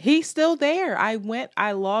 rest. He's still there.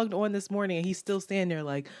 I logged on this morning and he's still standing there.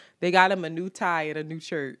 Like, they got him a new tie and a new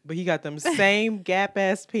shirt, but he got them same Gap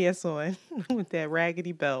ass pants on with that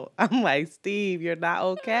raggedy belt. I'm like, Steve, you're not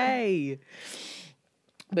okay.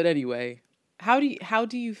 But anyway, how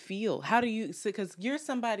do you feel? Because you're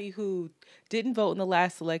somebody who didn't vote in the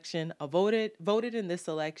last election, voted in this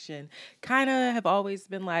election, kind of have always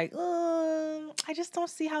been like, I just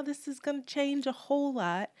don't see how this is going to change a whole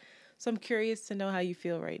lot. So I'm curious to know how you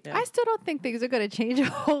feel right now. I still don't think things are going to change a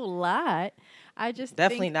whole lot. I just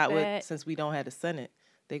definitely think not since we don't have the Senate.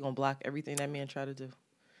 They're going to block everything that man try to do.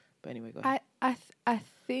 But anyway, go ahead. I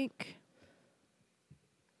think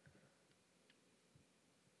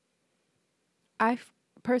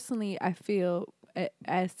personally, I feel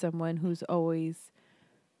as someone who's always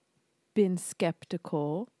been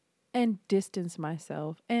skeptical and distanced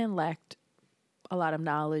myself and lacked a lot of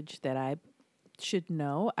knowledge that I should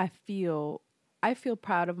know. I feel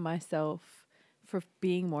proud of myself for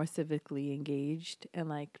being more civically engaged and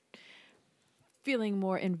like feeling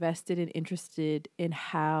more invested and interested in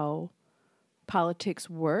how politics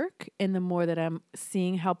work. And the more that I'm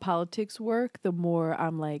seeing how politics work, the more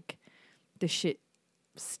I'm like, the shit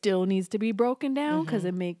still needs to be broken down because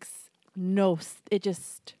it makes it's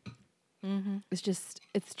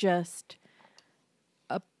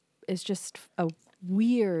just a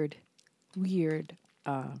weird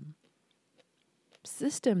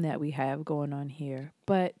system that we have going on here.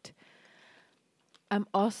 But I'm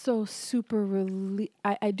also super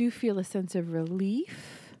I do feel a sense of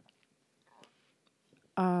relief.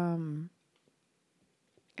 And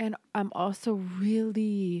I'm also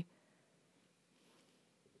really,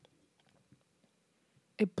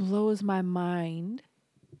 it blows my mind,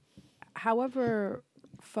 however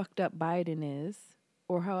fucked up Biden is,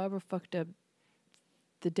 or however fucked up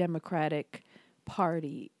the Democratic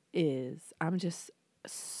Party is.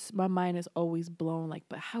 My mind is always blown. Like,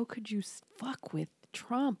 but how could you fuck with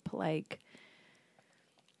Trump? Like,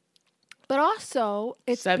 but also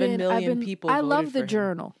it's 7 million people. I love voted the for him.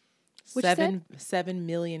 Journal. 7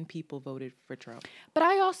 million people voted for Trump. But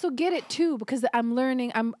I also get it too, because I'm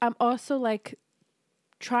learning. I'm also like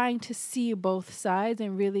trying to see both sides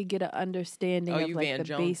and really get an understanding of like Van the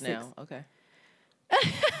Jones basics. now. Okay.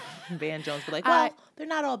 Van Jones be like, well, they're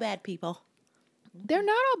not all bad people. They're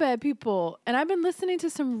not all bad people. And I've been listening to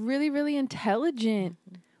some really, really intelligent,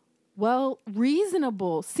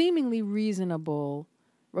 seemingly reasonable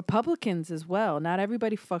Republicans as well. Not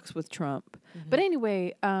everybody fucks with Trump. But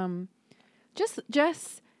anyway, just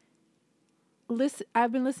listen.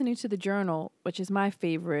 I've been listening to the Journal, which is my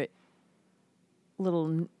favorite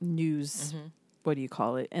little news. What do you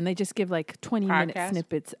call it? And they just give like 20-minute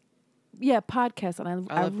snippets. Yeah, podcast. And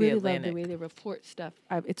I really love the way they report stuff.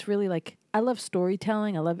 It's really like, I love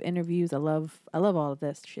storytelling. I love interviews. I love all of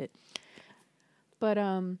this shit. But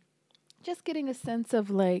just getting a sense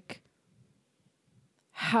of like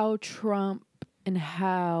how Trump and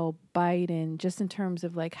how Biden, just in terms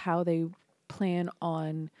of like how they plan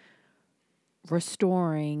on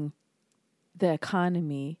restoring the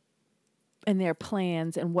economy and their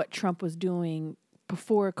plans and what Trump was doing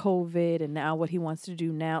before COVID and now what he wants to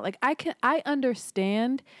do now. Like I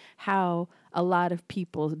understand how a lot of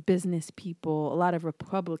people, business people, a lot of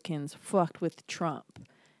Republicans fucked with Trump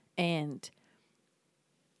and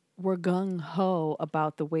were gung-ho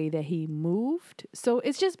about the way that he moved. So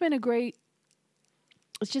it's just been a great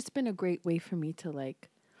way for me to like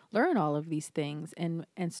learn all of these things and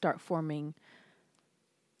start having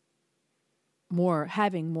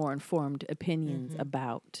more informed opinions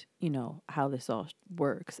about, how this all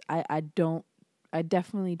works. I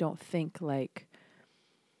definitely don't think like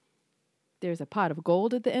there's a pot of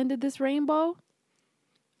gold at the end of this rainbow.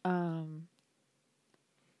 And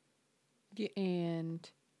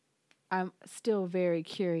I'm still very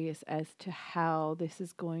curious as to how this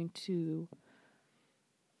is going to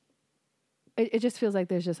it just feels like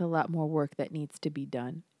there's just a lot more work that needs to be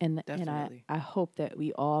done. And Definitely. I hope that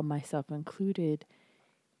we all, myself included,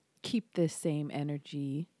 keep this same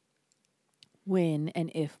energy when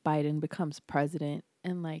and if Biden becomes president,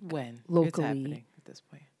 and like When it's locally happening at this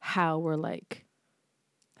point. how we're like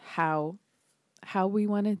how we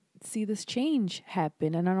want to see this change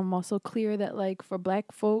happen. And I'm also clear that like for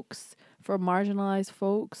Black folks, for marginalized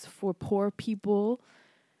folks, for poor people,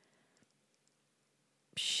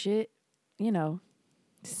 shit, you know,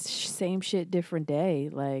 same shit, different day.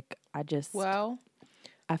 Like I just, Well,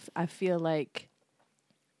 I feel like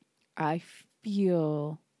I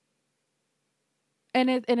feel, and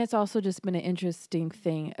it's also just been an interesting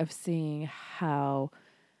thing of seeing how,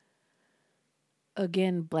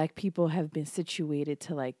 again, Black people have been situated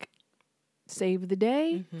to like save the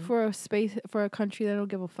day for a space, for a country that don't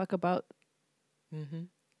give a fuck about,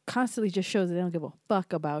 constantly just shows that they don't give a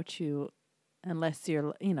fuck about you unless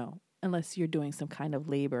you're, you know, unless you're doing some kind of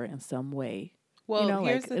labor in some way. well, You know,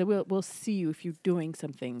 here's like we'll see you if you're doing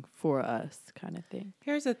something for us, kind of thing.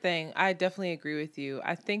 Here's the thing. I definitely agree with you.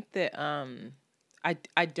 I think that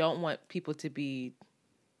I don't want people to be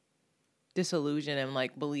disillusioned and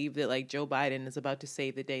like believe that like Joe Biden is about to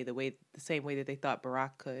save the day the same way that they thought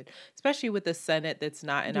Barack could, especially with the Senate that's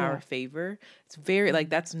not in our favor. It's very like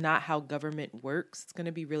that's not how government works. It's going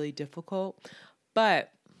to be really difficult.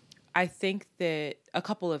 But I think that a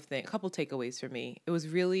couple takeaways for me. It was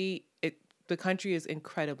really the country is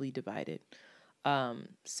incredibly divided. 7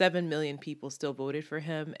 million people still voted for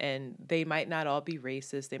him, and they might not all be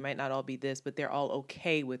racist. They might not all be this, but they're all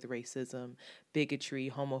okay with racism,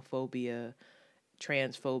 bigotry, homophobia,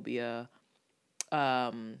 transphobia,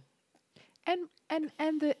 And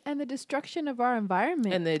the destruction of our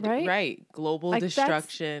environment, and the right? global Like,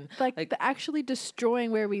 destruction, like the actually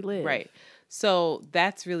destroying where we live. right. So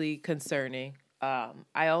that's really concerning.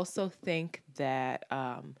 I also think that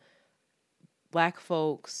Black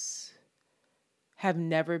folks have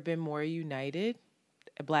never been more united,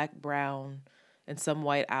 Black, brown, and some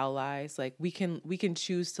white allies. Like we can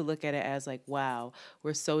choose to look at it as like, wow,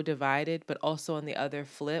 we're so divided, but also on the other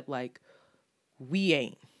flip, like we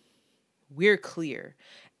ain't. We're clear.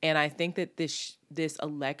 And I think that this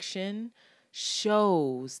election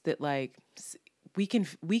shows that like we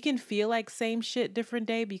can feel like same shit, different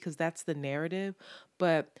day, because that's the narrative,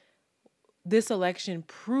 but this election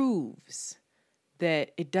proves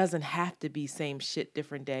that it doesn't have to be same shit,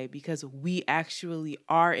 different day, because we actually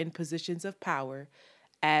are in positions of power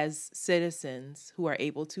as citizens who are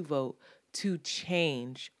able to vote to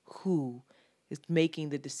change who is making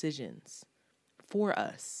the decisions for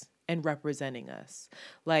us and representing us.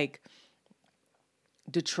 Like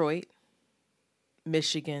Detroit,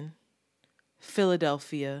 Michigan,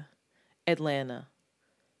 Philadelphia, Atlanta.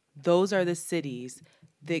 Those are the cities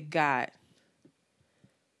that got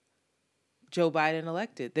Joe Biden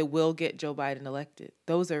elected, that will get Joe Biden elected.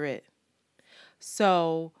 Those are it.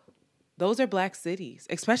 So those are Black cities,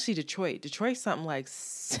 especially Detroit. Detroit's something like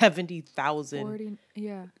 70,000. 40,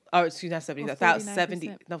 yeah. Or excuse me, not 70,000.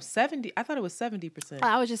 70. No, 70. I thought it was 70%.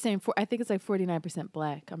 I was just saying, I think it's like 49%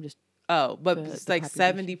 Black. I'm just. Oh, but it's like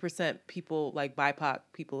population. 70% people, like BIPOC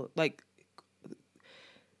people. Like,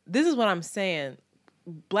 this is what I'm saying.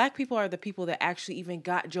 Black people are the people that actually even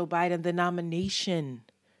got Joe Biden the nomination.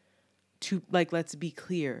 To like, let's be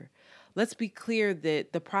clear. Let's be clear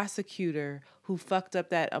that the prosecutor who fucked up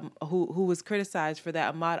that who was criticized for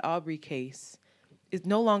that Ahmaud Arbery case is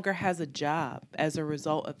no longer has a job as a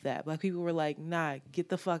result of that. Black people were like, nah, get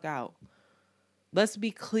the fuck out. Let's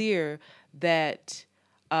be clear that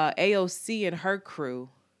AOC and her crew,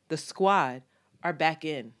 the squad, are back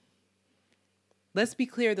in. Let's be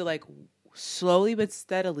clear that like slowly but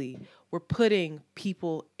steadily we're putting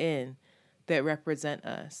people in that represent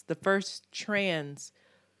us. The first trans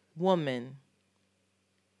woman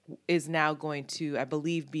is now going to, I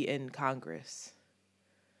believe, be in Congress.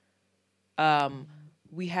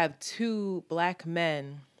 We have 2 Black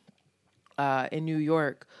men in New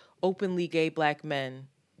York, openly gay Black men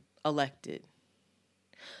elected.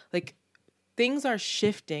 Like, things are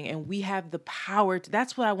shifting and we have the power to,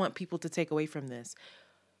 that's what I want people to take away from this.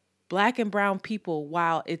 Black and brown people,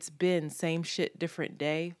 while it's been same shit, different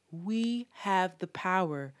day, we have the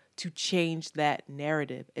power to change that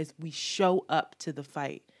narrative as we show up to the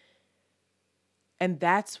fight. And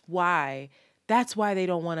that's why they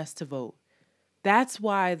don't want us to vote. That's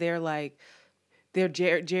why they're like, they're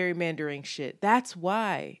gerrymandering shit. That's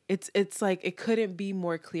why. It's like, it couldn't be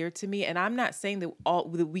more clear to me. And I'm not saying that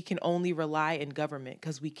we can only rely in government,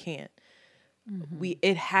 because we can't.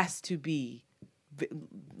 It has to be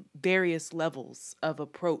various levels of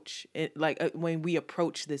approach, when we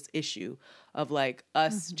approach this issue of like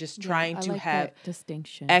us just trying to have that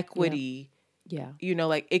distinction, equity. Yeah. You know,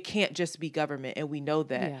 like it can't just be government, and we know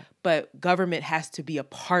that, Yeah. but government has to be a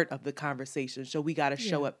part of the conversation. So we got to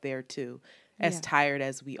show up there too, as tired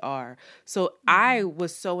as we are. So I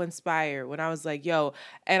was so inspired when I was like, yo,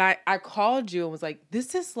 and I called you and was like,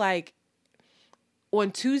 this is like,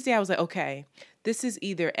 on Tuesday, I was like, okay, this is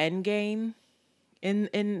either Endgame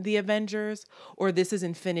in the Avengers, or this is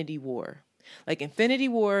Infinity War. Like Infinity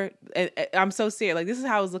War, I'm so serious. Like this is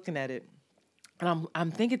how I was looking at it. And I'm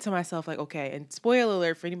thinking to myself, like, okay, and spoiler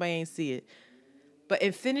alert for anybody who ain't see it, but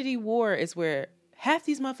Infinity War is where half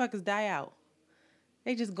these motherfuckers die out.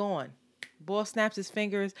 They just gone. Boy snaps his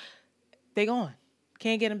fingers. They gone.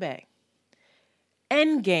 Can't get them back.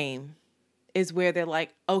 Endgame is where they're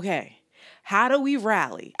like, okay, how do we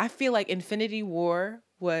rally? I feel like Infinity War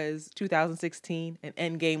was 2016 and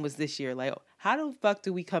Endgame was this year. Like, how the fuck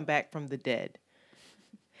do we come back from the dead?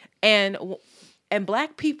 And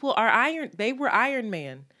Black people are they were Iron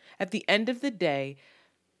Man. At the end of the day,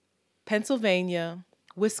 Pennsylvania,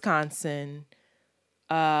 Wisconsin,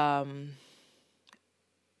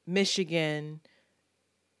 Michigan,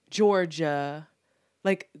 Georgia,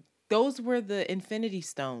 like those were the Infinity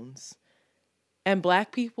Stones. And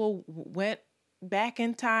Black people went back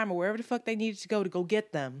in time or wherever the fuck they needed to go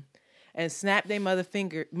get them and snapped their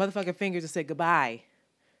motherfucking fingers and said goodbye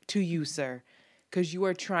to you, sir. Because you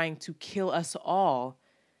are trying to kill us all.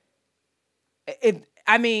 If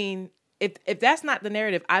that's not the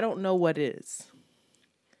narrative, I don't know what is.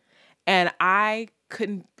 And I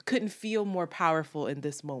couldn't feel more powerful in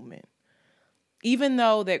this moment. Even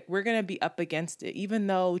though that we're gonna be up against it, even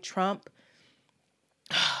though Trump,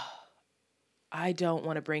 I don't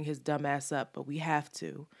want to bring his dumb ass up, but we have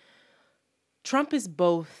to. Trump is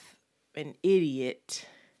both an idiot.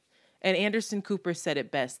 And Anderson Cooper said it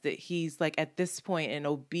best, that he's like at this point an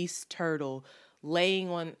obese turtle laying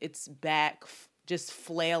on its back, just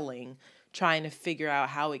flailing, trying to figure out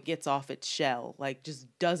how it gets off its shell, like just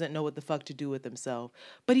doesn't know what the fuck to do with himself.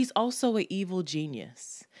 But he's also an evil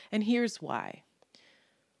genius. And here's why.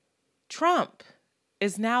 Trump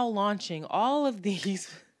is now launching all of these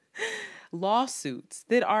lawsuits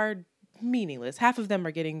that are meaningless. Half of them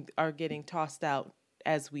are getting tossed out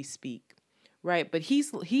as we speak. Right, but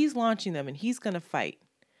he's launching them and he's going to fight.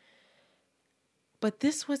 But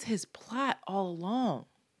this was his plot all along.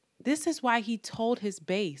 This is why he told his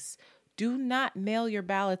base, do not mail your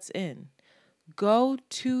ballots in. Go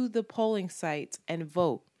to the polling sites and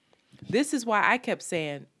vote. This is why I kept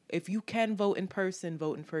saying, if you can vote in person,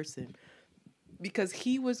 vote in person. Because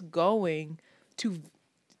he was going to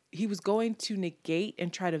negate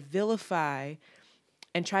and try to vilify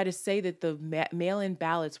and try to say that the mail-in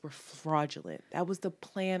ballots were fraudulent. That was the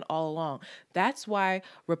plan all along. That's why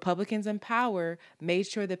Republicans in power made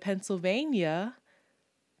sure that Pennsylvania,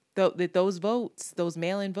 that those votes, those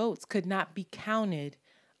mail-in votes, could not be counted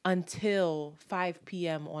until 5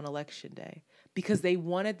 p.m. on Election Day, because they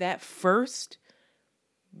wanted that first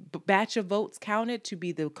batch of votes counted to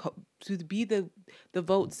be the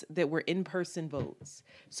votes that were in-person votes,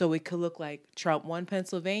 so it could look like Trump won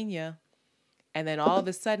Pennsylvania. And then all of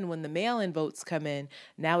a sudden, when the mail-in votes come in,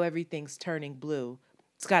 now everything's turning blue.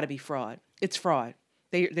 It's got to be fraud. It's fraud.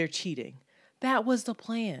 They're cheating. That was the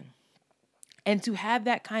plan. And to have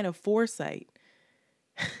that kind of foresight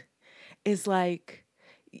is like,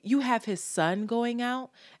 you have his son going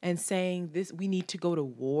out and saying this, we need to go to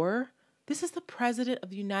war. This is the president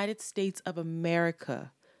of the United States of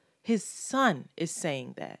America. His son is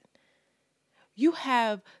saying that. You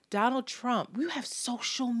have Donald Trump. You have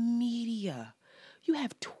social media. You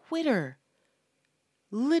have Twitter.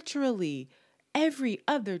 Literally, every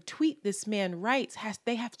other tweet this man writes,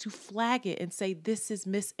 they have to flag it and say, this is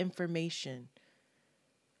misinformation.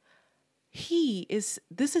 This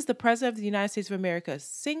is the president of the United States of America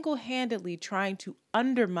single-handedly trying to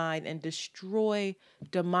undermine and destroy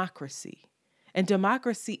democracy. And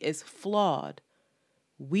democracy is flawed.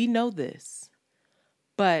 We know this.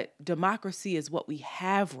 But democracy is what we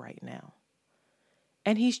have right now.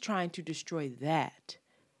 And he's trying to destroy that.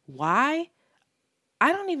 Why?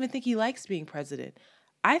 I don't even think he likes being president.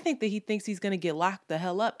 I think that he thinks he's going to get locked the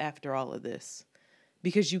hell up after all of this,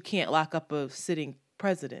 because you can't lock up a sitting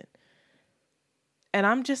president. And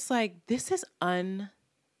I'm just like, this is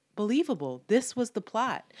unbelievable. This was the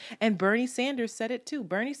plot. And Bernie Sanders said it too.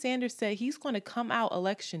 Bernie Sanders said he's going to come out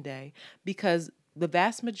Election Day because the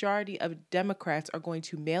vast majority of Democrats are going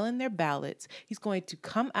to mail in their ballots. He's going to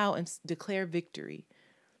come out and declare victory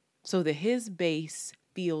so that his base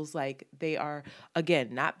feels like they are,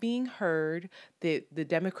 again, not being heard. The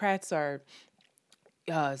Democrats are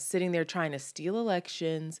sitting there trying to steal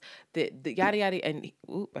elections, the yada yada, and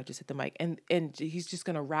I just hit the mic, and he's just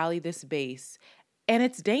gonna rally this base, and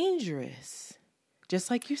it's dangerous, just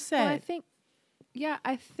like you said. Well,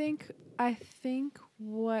 I think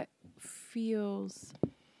what feels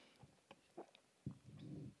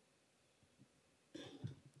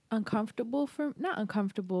uncomfortable not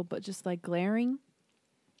uncomfortable, but just like glaring,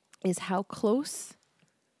 is how close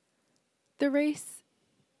the race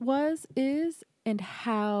is, and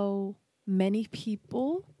how many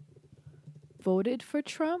people voted for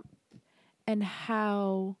Trump, and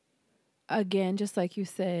how, again, just like you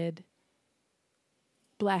said,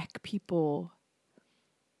 Black people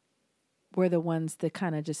were the ones that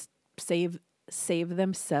kind of just save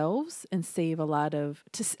themselves and save a lot of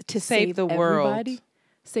to save the everybody, world.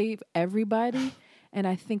 Save everybody. And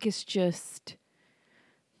I think it's just,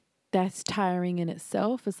 that's tiring in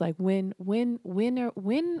itself. It's like when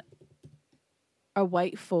are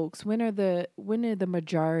white folks, when are the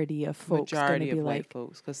majority of folks going to be white like,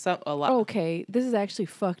 folks, because a lot. Okay, this is actually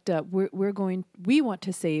fucked up. We want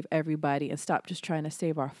to save everybody and stop just trying to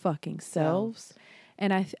save our fucking selves.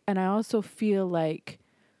 And I also feel like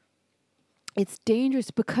it's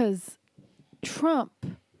dangerous because Trump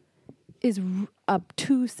is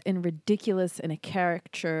obtuse and ridiculous and a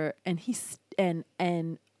caricature, and he's and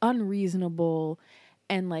unreasonable,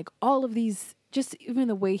 and like all of these, just even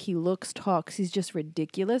the way he looks, talks, he's just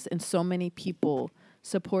ridiculous, and so many people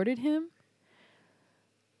supported him.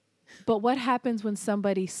 But what happens when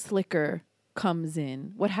somebody slicker comes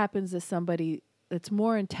in? What happens if somebody that's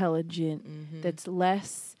more intelligent, that's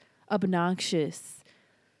less obnoxious,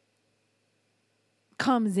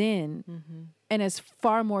 comes in and is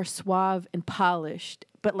far more suave and polished,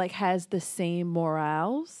 but like has the same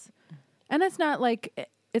morals? And it's not like it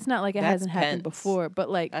hasn't happened before, but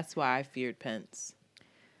like, that's why I feared Pence.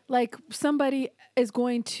 Like somebody's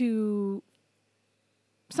going to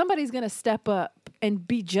step up and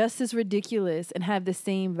be just as ridiculous and have the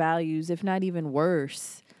same values, if not even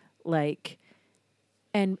worse. Like,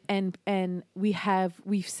 and we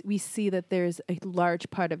see that there's a large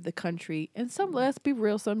part of the country, and some, let's be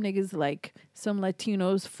real, some niggas, like some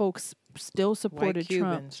Latinos folks still supported White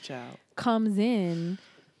Trump, Cubans, child, comes in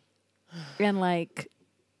and like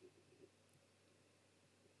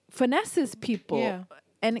finesses people,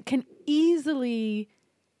 and it can easily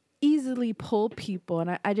pull people.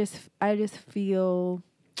 And I just feel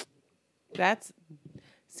I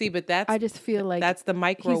just feel like that's the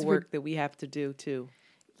micro work that we have to do too.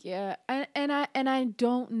 Yeah, and I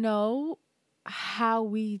don't know how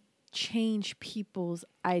we change people's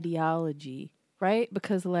ideology, right?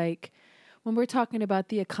 Because like when we're talking about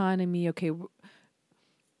the economy, okay,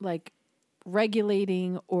 like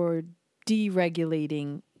regulating or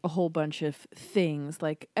deregulating a whole bunch of things,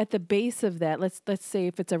 like at the base of that, let's say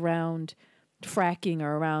if it's around fracking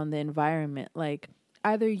or around the environment, like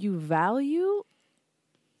either you value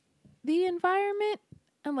the environment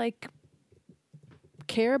and like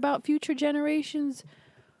care about future generations,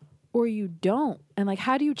 or you don't. And like,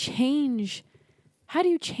 how do you change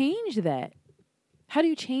that?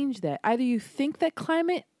 Either you think that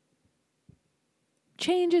climate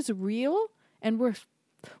change is real and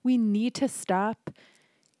we need to stop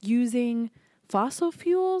using fossil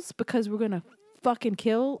fuels because we're going to fucking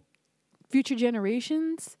kill future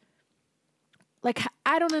generations. Like,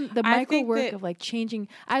 I don't know the micro work of like changing.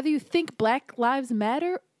 Either you think Black Lives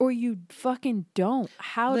Matter or you fucking don't.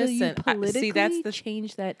 How do you politically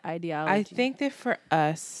change that ideology? I think that for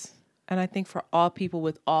us, and I think for all people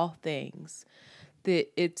with all things,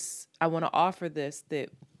 that I want to offer this, that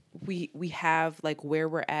we have like where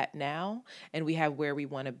we're at now and we have where we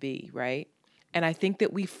want to be, right? And I think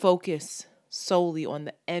that we focus solely on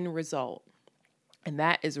the end result. And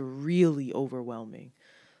that is really overwhelming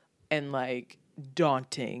and like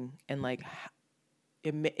daunting, and like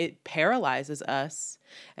it paralyzes us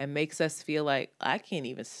and makes us feel like I can't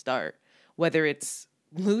even start, whether it's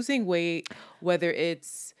losing weight, whether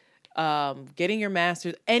it's getting your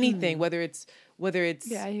master's, anything, whether it's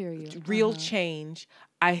yeah, I hear you. Real change.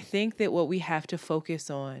 I think that what we have to focus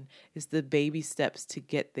on is the baby steps to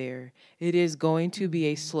get there. It is going to be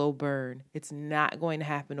a slow burn. It's not going to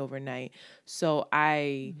happen overnight. So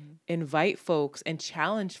I invite folks and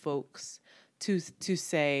challenge folks to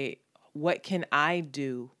say, what can I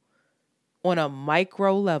do on a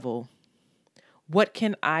micro level? What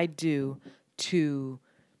can I do to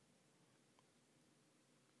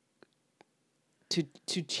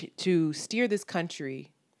steer this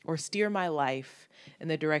country or steer my life in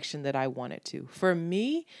the direction that I want it to. For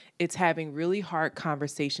me, it's having really hard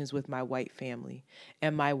conversations with my white family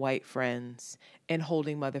and my white friends and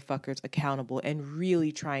holding motherfuckers accountable and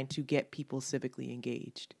really trying to get people civically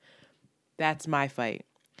engaged. That's my fight.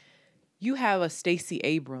 You have a Stacey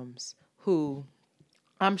Abrams who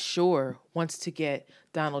I'm sure wants to get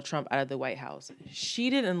Donald Trump out of the White House. She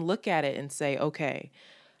didn't look at it and say, okay,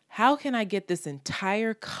 how can I get this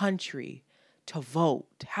entire country to vote?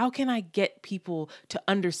 How can I get people to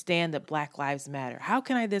understand that Black Lives Matter? How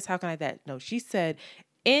can I this? How can I that? No, she said,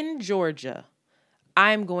 in Georgia,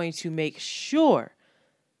 I'm going to make sure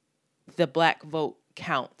the Black vote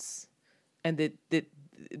counts and that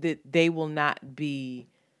they will not be,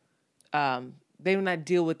 they will not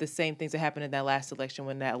deal with the same things that happened in that last election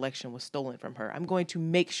when that election was stolen from her. I'm going to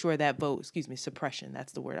make sure that vote, suppression,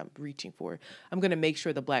 that's the word I'm reaching for. I'm going to make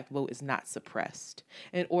sure the Black vote is not suppressed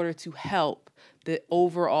in order to help the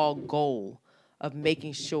overall goal of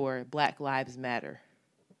making sure Black Lives Matter.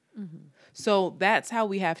 Mm-hmm. So that's how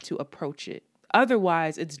we have to approach it.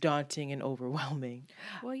 Otherwise, it's daunting and overwhelming.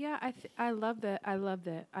 Well, yeah, I love that.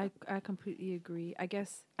 I completely agree. I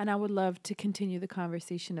guess, and I would love to continue the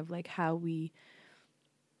conversation of like how we,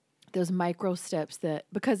 those micro steps that,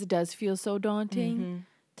 because it does feel so daunting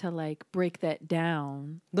to like break that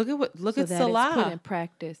down. Look at Salah. It's put in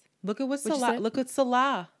practice. Look at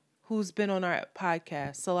Salah, who's been on our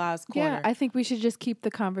podcast, Salah's Corner. Yeah, I think we should just keep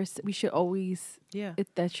the conversation. We should always,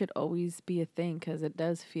 that should always be a thing because it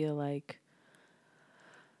does feel like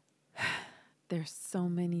there's so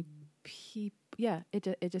many people. Yeah,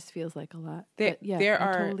 it just feels like a lot. I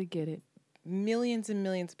totally get it. Millions and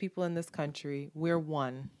millions of people in this country. We're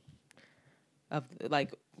one.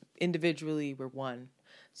 Individually, we're one.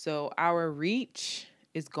 So our reach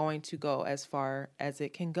is going to go as far as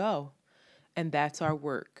it can go. And that's our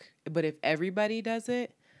work. But if everybody does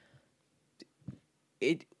it,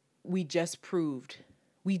 we just proved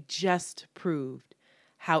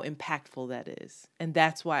how impactful that is. And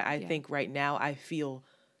that's why I think right now I feel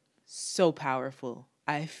so powerful.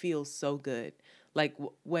 I feel so good. Like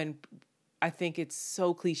when I think it's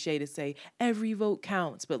so cliche to say every vote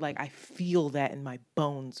counts, but like I feel that in my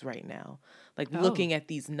bones right now. Like looking at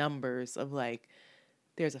these numbers of like,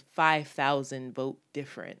 there's a 5,000 vote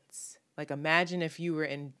difference. Like imagine if you were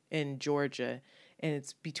in Georgia and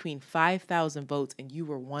it's between 5,000 votes and you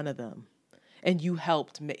were one of them. And you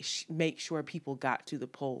helped make sure people got to the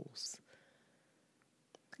polls.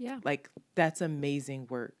 Yeah. Like, that's amazing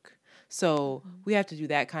work. So we have to do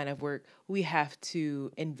that kind of work. We have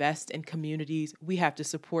to invest in communities. We have to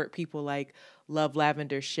support people like Love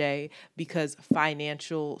Lavender Shea because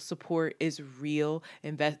financial support is real.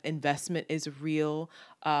 Investment is real.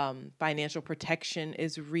 Financial protection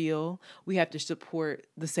is real. We have to support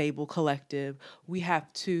the Sable Collective. We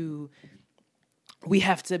have to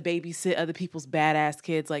babysit other people's badass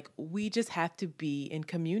kids. Like, we just have to be in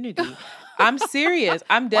community. I'm serious.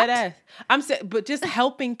 I'm dead ass. But just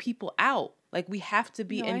helping people out. Like, we have to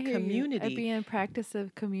be in community. I'd be in practice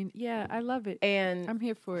of community. Yeah, I love it. And I'm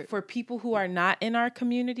here for it. For people who are not in our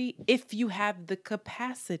community, if you have the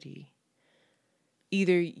capacity,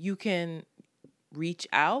 either you can reach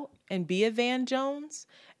out and be a Van Jones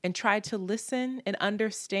and try to listen and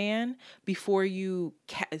understand before you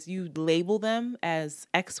label them as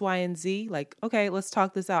X, Y, and Z. Like, okay, let's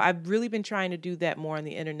talk this out. I've really been trying to do that more on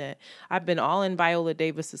the internet. I've been all in Viola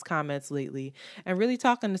Davis's comments lately and really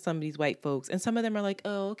talking to some of these white folks. And some of them are like,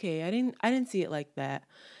 oh, okay, I didn't see it like that.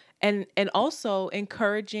 And also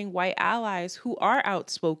encouraging white allies who are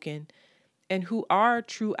outspoken and who are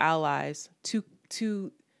true allies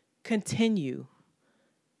to continue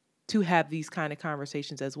to have these kind of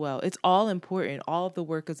conversations as well. It's all important. All of the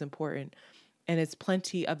work is important, and it's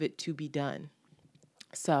plenty of it to be done.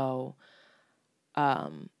 So,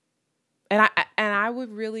 and I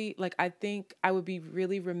would really I think I would be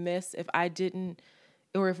really remiss if I didn't,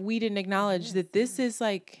 or if we didn't acknowledge that this is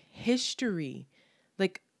like history.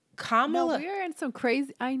 Like Kamala, no, we're in some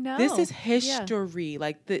crazy. I know this is history. Yeah.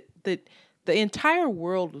 Like the entire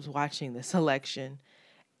world was watching this election,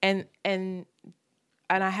 and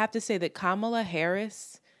I have to say that Kamala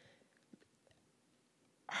Harris,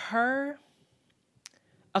 her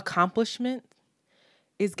accomplishment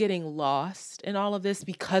is getting lost in all of this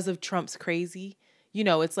because of Trump's crazy. You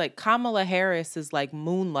know, it's like Kamala Harris is like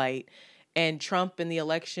Moonlight, and Trump and the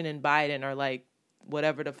election and Biden are like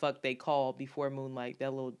whatever the fuck they call before Moonlight,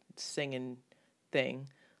 that little singing thing.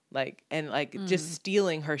 Like, and like just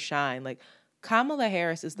stealing her shine. Like, Kamala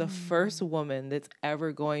Harris is the first woman that's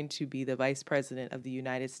ever going to be the vice president of the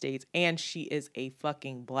United States, and she is a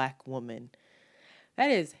fucking black woman.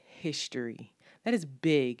 That is history. That is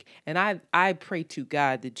big. And I pray to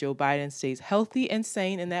God that Joe Biden stays healthy and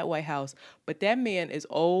sane in that White House. But that man is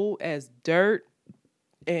old as dirt.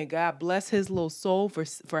 And God bless his little soul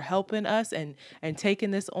for helping us and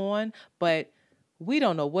taking this on. But we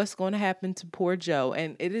don't know what's going to happen to poor Joe.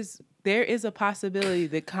 And there is a possibility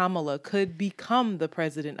that Kamala could become the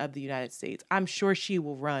president of the United States. I'm sure she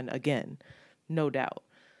will run again, no doubt.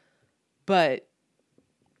 But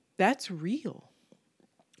that's real.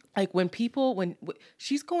 Like when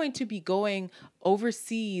she's going to be going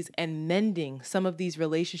overseas and mending some of these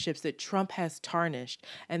relationships that Trump has tarnished.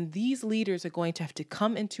 And these leaders are going to have to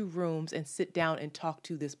come into rooms and sit down and talk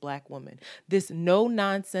to this black woman, this no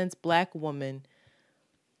nonsense black woman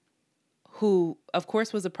who of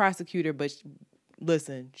course was a prosecutor, but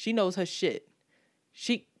listen, she knows her shit.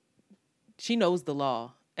 She knows the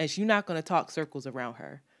law and she's not going to talk circles around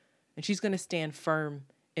her. And she's going to stand firm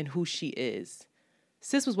in who she is.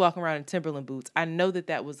 Sis was walking around in Timberland boots. I know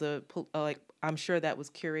that was I'm sure that was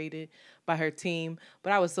curated by her team,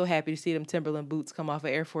 but I was so happy to see them Timberland boots come off of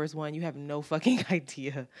Air Force One. You have no fucking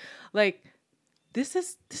idea. Like, this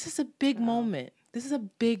is a big moment. This is a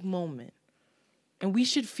big moment. And we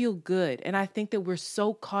should feel good. And I think that we're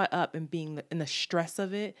so caught up in being in the stress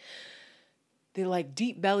of it. They're like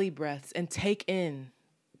deep belly breaths and take in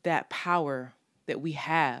that power that we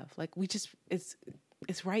have. Like it's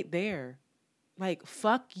right there. Like,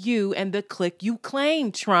 fuck you and the clique you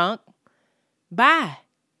claim, Trump. Bye.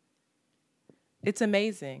 It's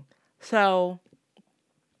amazing. So,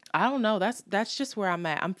 I don't know. That's just where I'm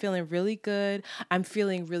at. I'm feeling really good. I'm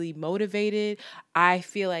feeling really motivated. I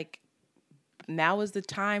feel like now is the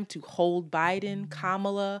time to hold Biden,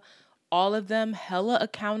 Kamala, all of them hella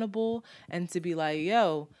accountable and to be like,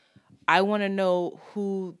 yo, I want to know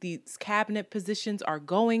who these cabinet positions are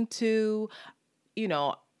going to. You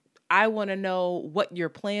know, I want to know what your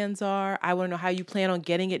plans are. I want to know how you plan on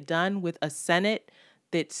getting it done with a Senate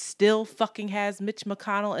that still fucking has Mitch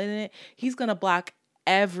McConnell in it. He's going to block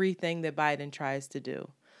everything that Biden tries to do.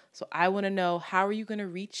 So I want to know, how are you going to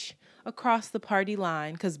reach across the party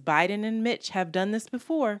line? Because Biden and Mitch have done this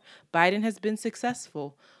before. Biden has been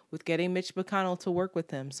successful with getting Mitch McConnell to work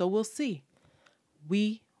with him. So we'll see.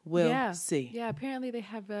 We will see. Yeah, apparently they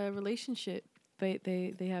have a relationship.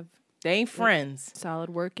 They have... They ain't friends. Solid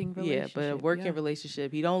working relationship. Yeah, but a working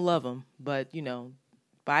relationship. He don't love him. But, you know,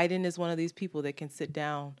 Biden is one of these people that can sit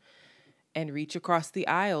down and reach across the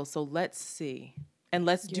aisle. So let's see. And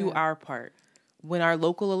let's do our part. When our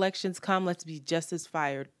local elections come, let's be just as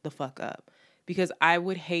fired the fuck up. Because I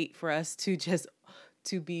would hate for us to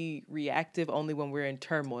be reactive only when we're in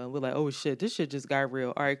turmoil. We're like, oh shit, this shit just got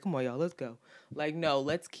real. All right, come on, y'all, let's go. Like, no,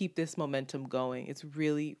 let's keep this momentum going. It's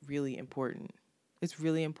really, really important. It's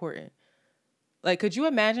really important. Like, could you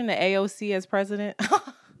imagine the AOC as president?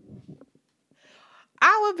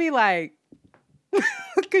 I would be like,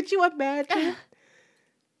 could you imagine?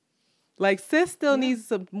 Like, sis still needs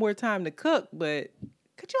some more time to cook, but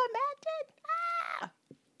could you imagine?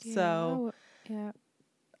 So,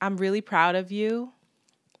 I'm really proud of you.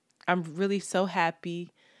 I'm really so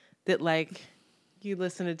happy that, like, you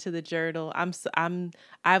listened to the journal.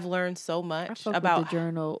 I've learned so much about the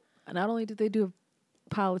journal. Not only did they do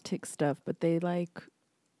politics stuff, but they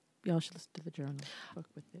y'all should listen to the journal. Fuck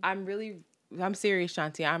with it. I'm serious,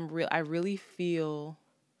 Shanti. I really feel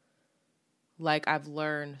like I've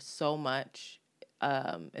learned so much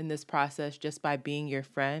in this process just by being your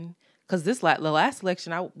friend. Because the last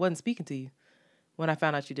election, I wasn't speaking to you when I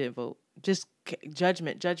found out you didn't vote. Just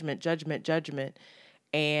judgment.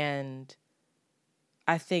 And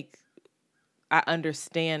I think I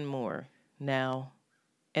understand more now.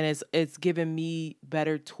 And it's given me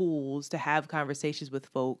better tools to have conversations with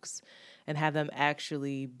folks and have them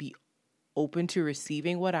actually be open to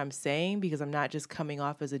receiving what I'm saying, because I'm not just coming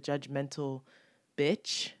off as a judgmental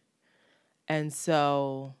bitch. And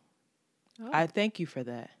so I thank you for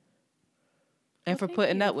that. And for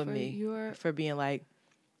putting up with me, for being like,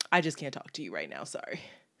 I just can't talk to you right now. Sorry.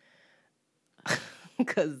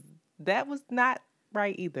 Because that was not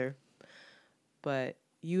right either. But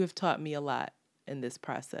you have taught me a lot in this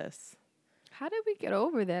process. How did we get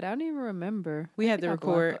over that? I don't even remember. We had to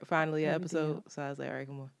record finally an episode. So I was like, all right,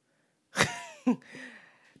 come on.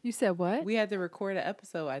 You said what? We had to record an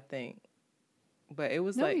episode, I think. But it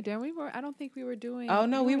was no, we didn't. I don't think we were doing. Oh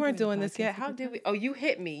no, we weren't doing this yet. How did we? Oh, you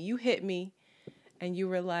hit me, and you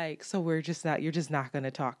were like, "So you're just not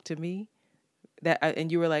gonna talk to me."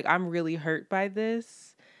 And you were like, "I'm really hurt by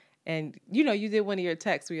this," and you did one of your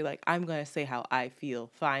texts where you're like, "I'm gonna say how I feel."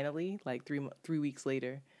 Finally, like 3 weeks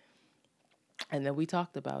later, and then we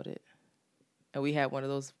talked about it, and we had one of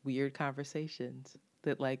those weird conversations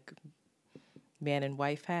that like man and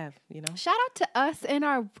wife have, Shout out to us and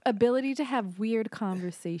our ability to have weird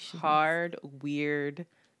conversations. hard, weird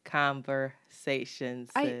conversations,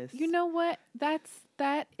 sis. You know what? That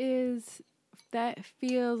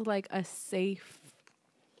feels like a safe.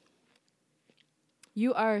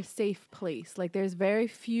 You are a safe place. Like there's very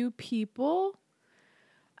few people.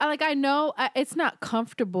 I know it's not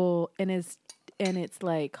comfortable and it's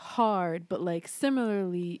like hard, but like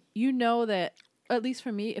similarly, you know that at least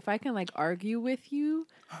for me, if I can like argue with you,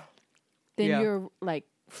 then you're like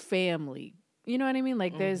family. You know what I mean?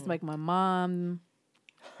 Like there's like my mom.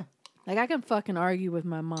 Like I can fucking argue with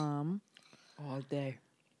my mom all day.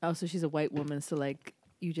 Oh, so she's a white woman, so like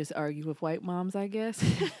you just argue with white moms, I guess.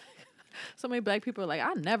 So many black people are like,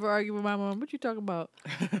 I never argue with my mom. What you talking about?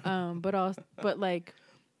 But like,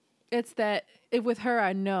 it's that with her,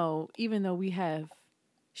 I know even though we have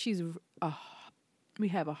a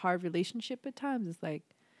hard relationship at times. It's like,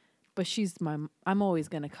 but I'm always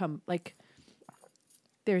gonna come. Like,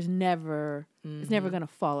 there's never it's never gonna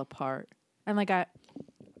fall apart. And like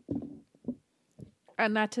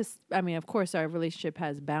of course our relationship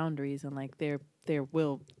has boundaries and like there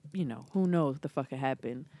will, who knows the fuck it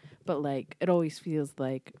happened. But like it always feels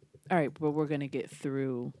like, all right, well, we're gonna get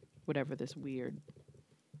through whatever this weird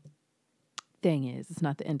thing is. It's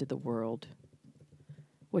not the end of the world.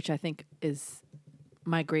 Which I think is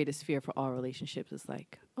my greatest fear for all relationships is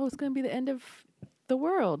like, oh, it's gonna be the end of the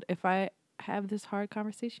world if I have this hard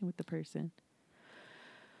conversation with the person.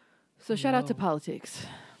 So shout out to politics.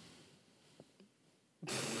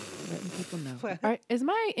 Letting people know. All right, is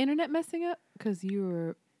my internet messing up? Because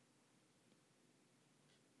did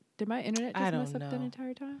my internet just mess up the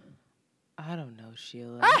entire time? I don't know,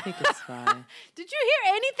 Sheila. I think it's fine. Did you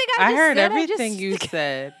hear anything I just said? I heard everything you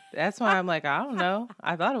said. That's why I'm like, I don't know.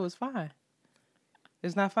 I thought it was fine.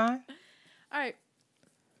 It's not fine? All right.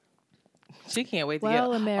 She can't wait to get...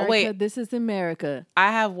 Well, America, this is America.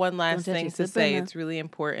 I have one last thing to say. It's really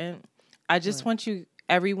important. I just want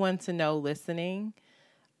everyone to know listening.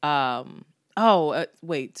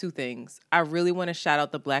 Two things. I really want to shout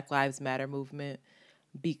out the Black Lives Matter movement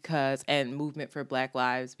and movement for Black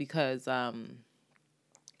Lives because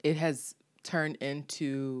it has turned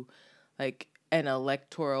into like an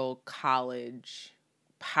electoral college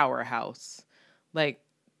powerhouse. Like,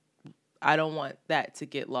 I don't want that to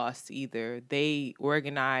get lost either. They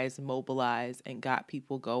organized, mobilized, and got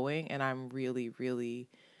people going, and I'm really, really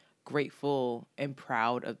grateful and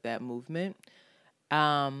proud of that movement.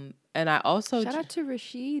 And I also shout out to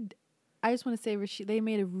Rashid. I just want to say, Rashid, they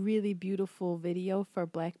made a really beautiful video for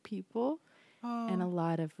Black people, and a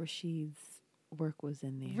lot of Rashid's work was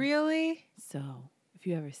in there. Really? So if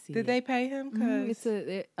you ever see, did they pay him? Cause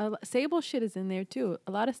Sable shit is in there too.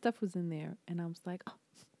 A lot of stuff was in there, and I was like,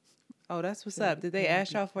 oh, that's what's up. Did they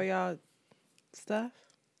ask y'all for y'all stuff?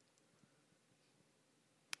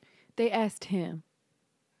 They asked him.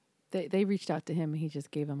 They reached out to him, and he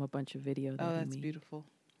just gave them a bunch of videos. Oh, that's beautiful.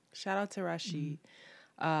 Shout out to Rashid,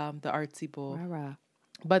 the artsy bull. Rah-rah.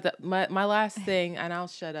 But my last thing, and I'll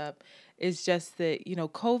shut up, is just that,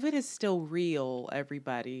 COVID is still real,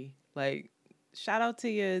 everybody. Like, shout out to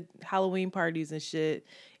your Halloween parties and shit.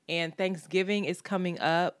 And Thanksgiving is coming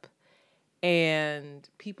up, and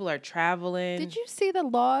people are traveling. Did you see the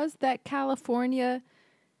laws that California,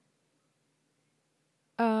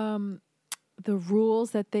 the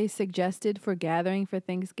rules that they suggested for gathering for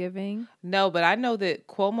Thanksgiving? No, but I know that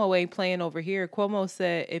Cuomo ain't playing over here. Cuomo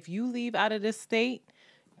said if you leave out of this state,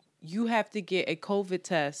 you have to get a COVID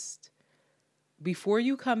test before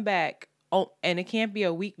you come back. Oh, and it can't be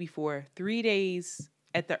a week before, 3 days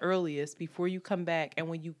at the earliest before you come back. And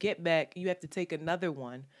when you get back, you have to take another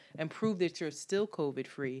one and prove that you're still COVID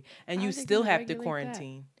free. And you still have to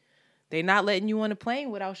quarantine. They're not letting you on a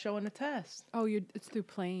plane without showing a test. Oh, it's through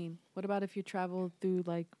plane. What about if you travel through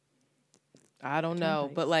like? I don't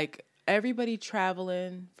know, but like everybody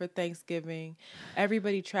traveling for Thanksgiving,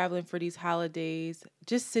 everybody traveling for these holidays,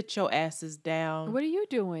 just sit your asses down. What are you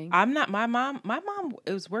doing? I'm not. My mom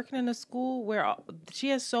is working in a school where she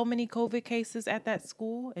has so many COVID cases at that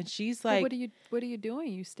school, and she's like, "What are you doing?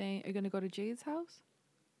 Are you gonna go to Jade's house?"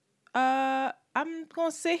 I'm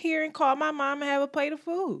gonna sit here and call my mom and have a plate of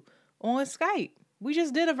food on Skype. We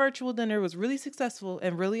just did a virtual dinner. It was really successful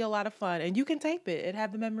and really a lot of fun. And you can tape it and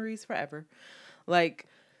have the memories forever. Like,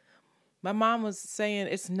 my mom was saying,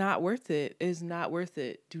 it's not worth it. It's not worth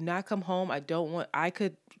it. Do not come home.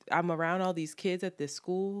 I'm around all these kids at this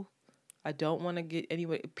school. I don't want to get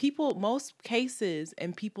anyway. Most cases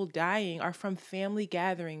and people dying are from family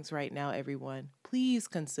gatherings right now, everyone. Please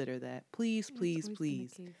consider that. Please, please,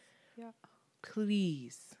 please. Yeah.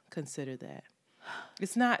 Please consider that.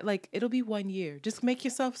 It's not like it'll be 1 year. Just make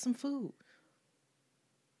yourself some food.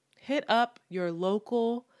 Hit up your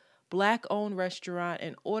local Black-owned restaurant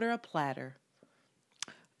and order a platter.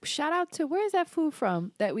 Shout out to, where's that food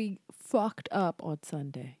from that we fucked up on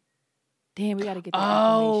Sunday? Damn, we got to get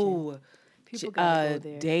that information. People gotta go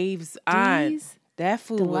there. Dave's aunt. D's That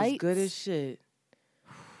food Delights. was good as shit.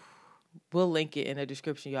 We'll link it in the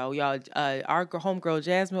description, y'all. Our homegirl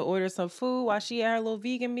Jasmine ordered some food while she had her little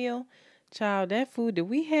vegan meal. Child, that food that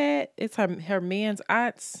we had, it's her man's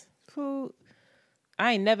aunt's food.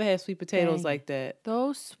 I ain't never had sweet potatoes like that.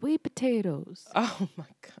 Those sweet potatoes. Oh my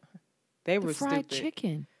God. They were fried stupid.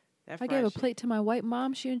 chicken. That I fried gave a chicken. plate to my white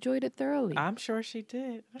mom. She enjoyed it thoroughly. I'm sure she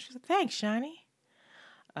did. She said, thanks, Shani.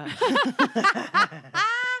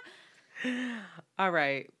 All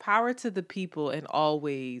right. Power to the people and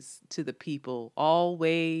always to the people.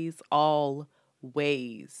 Always,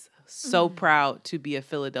 always. So proud to be a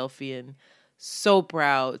Philadelphian. So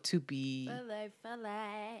proud to be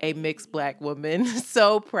a mixed Black woman.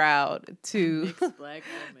 So proud to. Mixed Black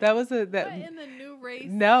woman. That was What in the new race?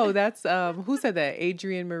 No, that's who said that?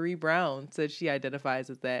 Adrienne Marie Brown said she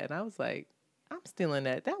identifies as that, and I was like, I'm stealing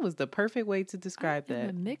that. That was the perfect way to describe I'm that.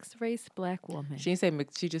 a mixed race Black woman. She didn't say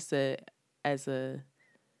mixed. She just said as a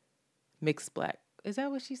mixed Black. Is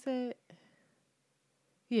that what she said?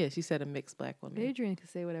 Yeah, she said a mixed Black woman. Adrienne can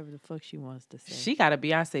say whatever the fuck she wants to say. She got a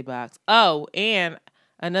Beyonce box. Oh, and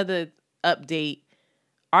another update.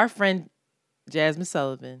 Our friend Jasmine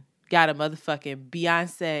Sullivan got a motherfucking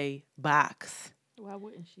Beyonce box. Why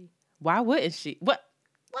wouldn't she? Why wouldn't she? What?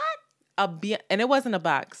 And it wasn't a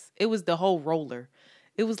box. It was the whole roller.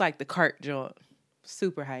 It was like the cart joint.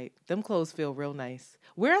 Super hype. Them clothes feel real nice.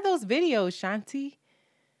 Where are those videos, Shanti?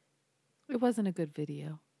 It wasn't a good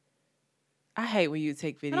video. I hate when you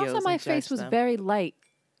take videos. And also, my face was very light.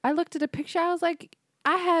 I looked at the picture. I was like,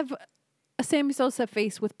 I have a Sammy Sosa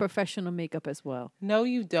face with professional makeup as well. No,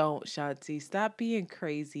 you don't, Shanti. Stop being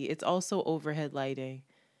crazy. It's also overhead lighting.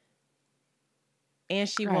 And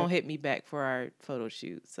she won't hit me back for our photo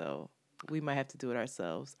shoot, so we might have to do it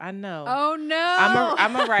ourselves. I know. Oh no!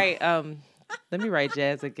 I'm a write. Let me write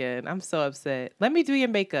Jazz again. I'm so upset. Let me do your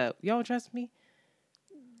makeup. You don't trust me?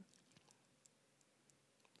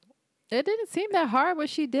 It didn't seem that hard what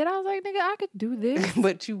she did. I was like, nigga, I could do this.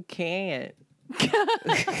 But you can't.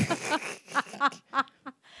 I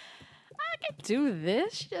could do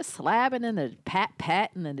this. She just slabbing and the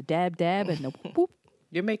pat and then the dab and the whoop.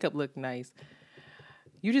 Your makeup looked nice.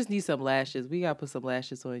 You just need some lashes. We gotta put some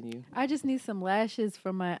lashes on you. I just need some lashes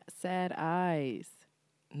for my sad eyes.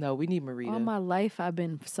 No, we need Marita. All my life I've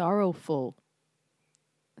been sorrowful.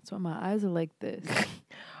 That's why my eyes are like this.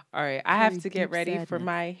 All right, I have to get deep ready for sadness.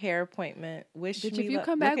 my hair appointment. Bitch, if you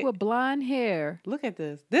come back with blonde hair. Look at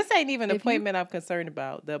this. This ain't even the appointment I'm concerned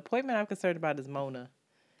about. The appointment I'm concerned about is Mona.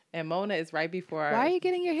 And Mona is right before our... Why are you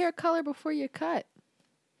getting your hair color before your cut?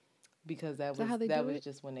 Because that that was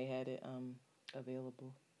just when they had it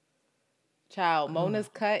available. Child, Mona's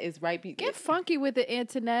cut is right... Get funky with it,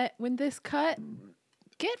 Antoinette. When this cut...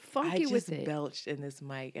 Get funky with it. I just belched in this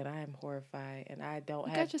mic, and I am horrified, and I don't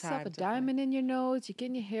have time to... You got yourself a diamond in your nose. You're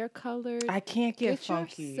getting your hair colored. I can't get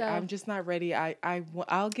funky. I'm just not ready.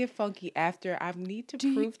 I'll get funky after. I need to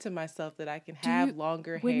prove to myself that I can have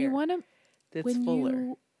longer hair. When you want to... That's fuller.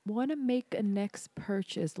 You want to make a next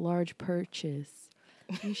purchase, large purchase,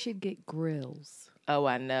 you should get grills. Oh,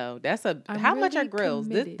 I know. That's how much are grills?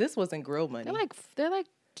 This wasn't grill money. They're like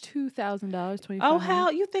 $2,000, $2,500. Oh,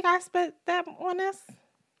 hell, you think I spent that on this?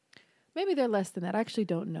 Maybe they're less than that. I actually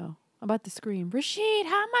don't know. I'm about to scream, Rashid,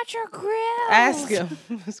 how much are grills? Ask him.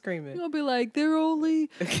 Screaming. You'll be like, they're only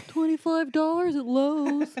 $25 at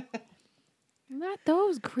Lowe's. Not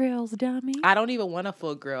those grills, dummy. I don't even want a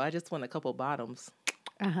full grill. I just want a couple bottoms.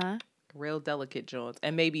 Uh-huh. Real delicate joints.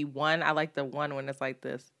 And maybe one. I like the one when it's like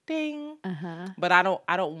this. Ding. Uh-huh. But I don't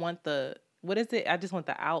want the, what is it? I just want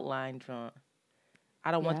the outline joint.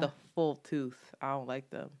 I don't want the full tooth. I don't like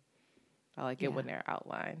them. I like it when they're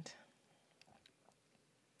outlined.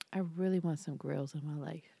 I really want some grills in my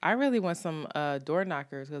life. I really want some door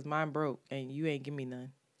knockers because mine broke and you ain't give me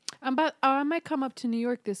none. I might come up to New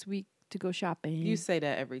York this week to go shopping. You say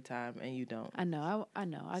that every time and you don't. I know.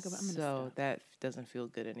 I'm gonna stop. That doesn't feel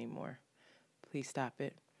good anymore. Please stop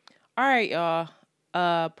it. All right, y'all.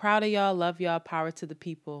 Proud of y'all. Love y'all. Power to the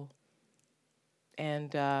people.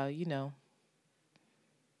 And,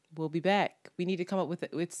 we'll be back. We need to come up with it.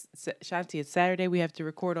 It's Shanti. It's Saturday. We have to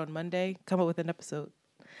record on Monday. Come up with an episode.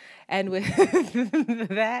 And with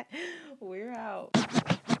that, we're out.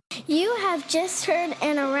 You have just heard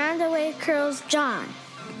an Around the Way Curls John.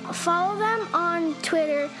 Follow them on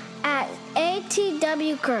Twitter at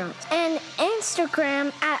ATW Curls and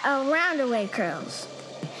Instagram at Aroundaway Curls.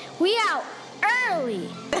 We out early.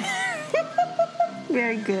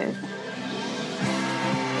 Very good.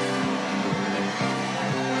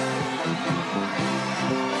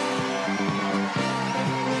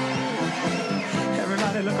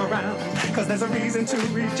 Everybody look around, cause there's a reason to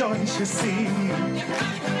rejoice, you see.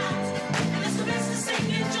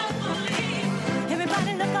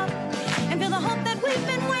 Everybody look up and feel the hope that we've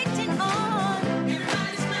been waiting on.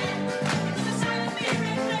 Everybody's glad because the silent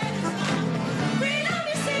spirit flag is gone. Freedom,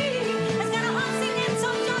 you see, has got a heart singing so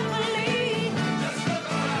joyfully. Just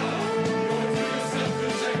look around, go to yourself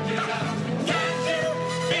and check it out. Can't you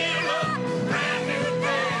feel a brand new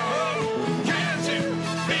day? Can't you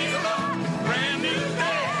feel a brand new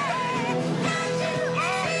day? Can't you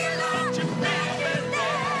feel a brand new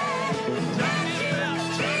day? Can't you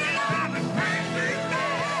feel a brand new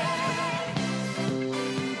day?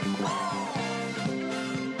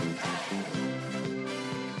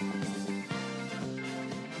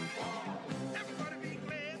 Everybody be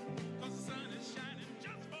glad, cause the sun is shining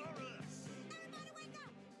just for us. Everybody wake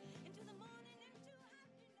up into the morning, into happiness.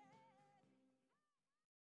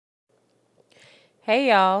 Hey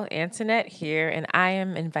y'all, Antoinette here, and I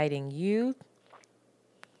am inviting you.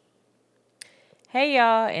 Hey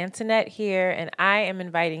y'all, Antoinette here, and I am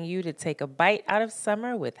inviting you to take a bite out of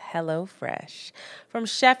summer with HelloFresh. From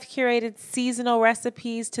chef-curated seasonal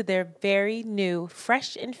recipes to their very new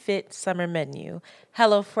fresh and fit summer menu,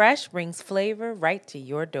 HelloFresh brings flavor right to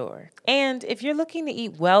your door. And if you're looking to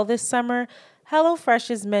eat well this summer,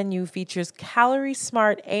 HelloFresh's menu features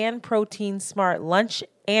calorie-smart and protein-smart lunch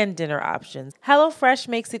and dinner options. HelloFresh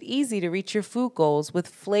makes it easy to reach your food goals with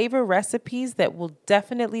flavor recipes that will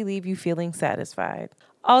definitely leave you feeling satisfied.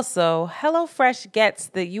 Also, HelloFresh gets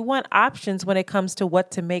that you want options when it comes to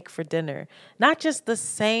what to make for dinner, not just the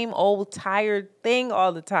same old tired thing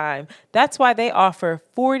all the time. That's why they offer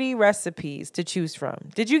 40 recipes to choose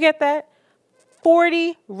from. Did you get that?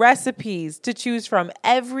 40 recipes to choose from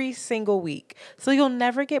every single week. So you'll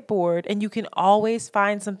never get bored and you can always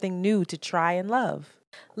find something new to try and love.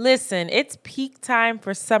 Listen, it's peak time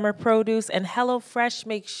for summer produce, and HelloFresh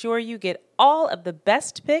makes sure you get all of the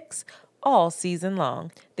best picks all season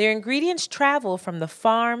long. Their ingredients travel from the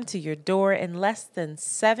farm to your door in less than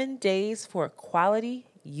 7 days for quality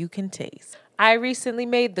you can taste. I recently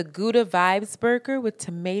made the Gouda Vibes burger with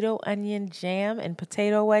tomato, onion, jam, and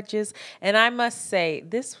potato wedges, and I must say,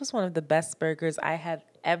 this was one of the best burgers I have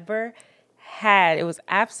ever had. It was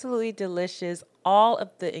absolutely delicious. All of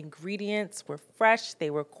the ingredients were fresh, they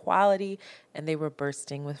were quality, and they were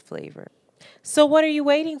bursting with flavor. So what are you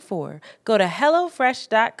waiting for? Go to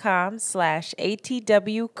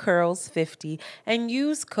HelloFresh.com/ATWCurls50 and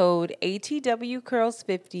use code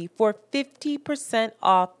ATWCurls50 for 50%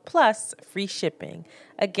 off plus free shipping.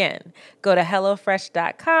 Again, go to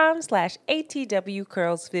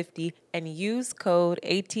HelloFresh.com/ATWCurls50 and use code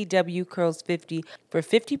ATWCurls50 for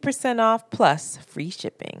 50% off plus free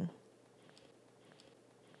shipping.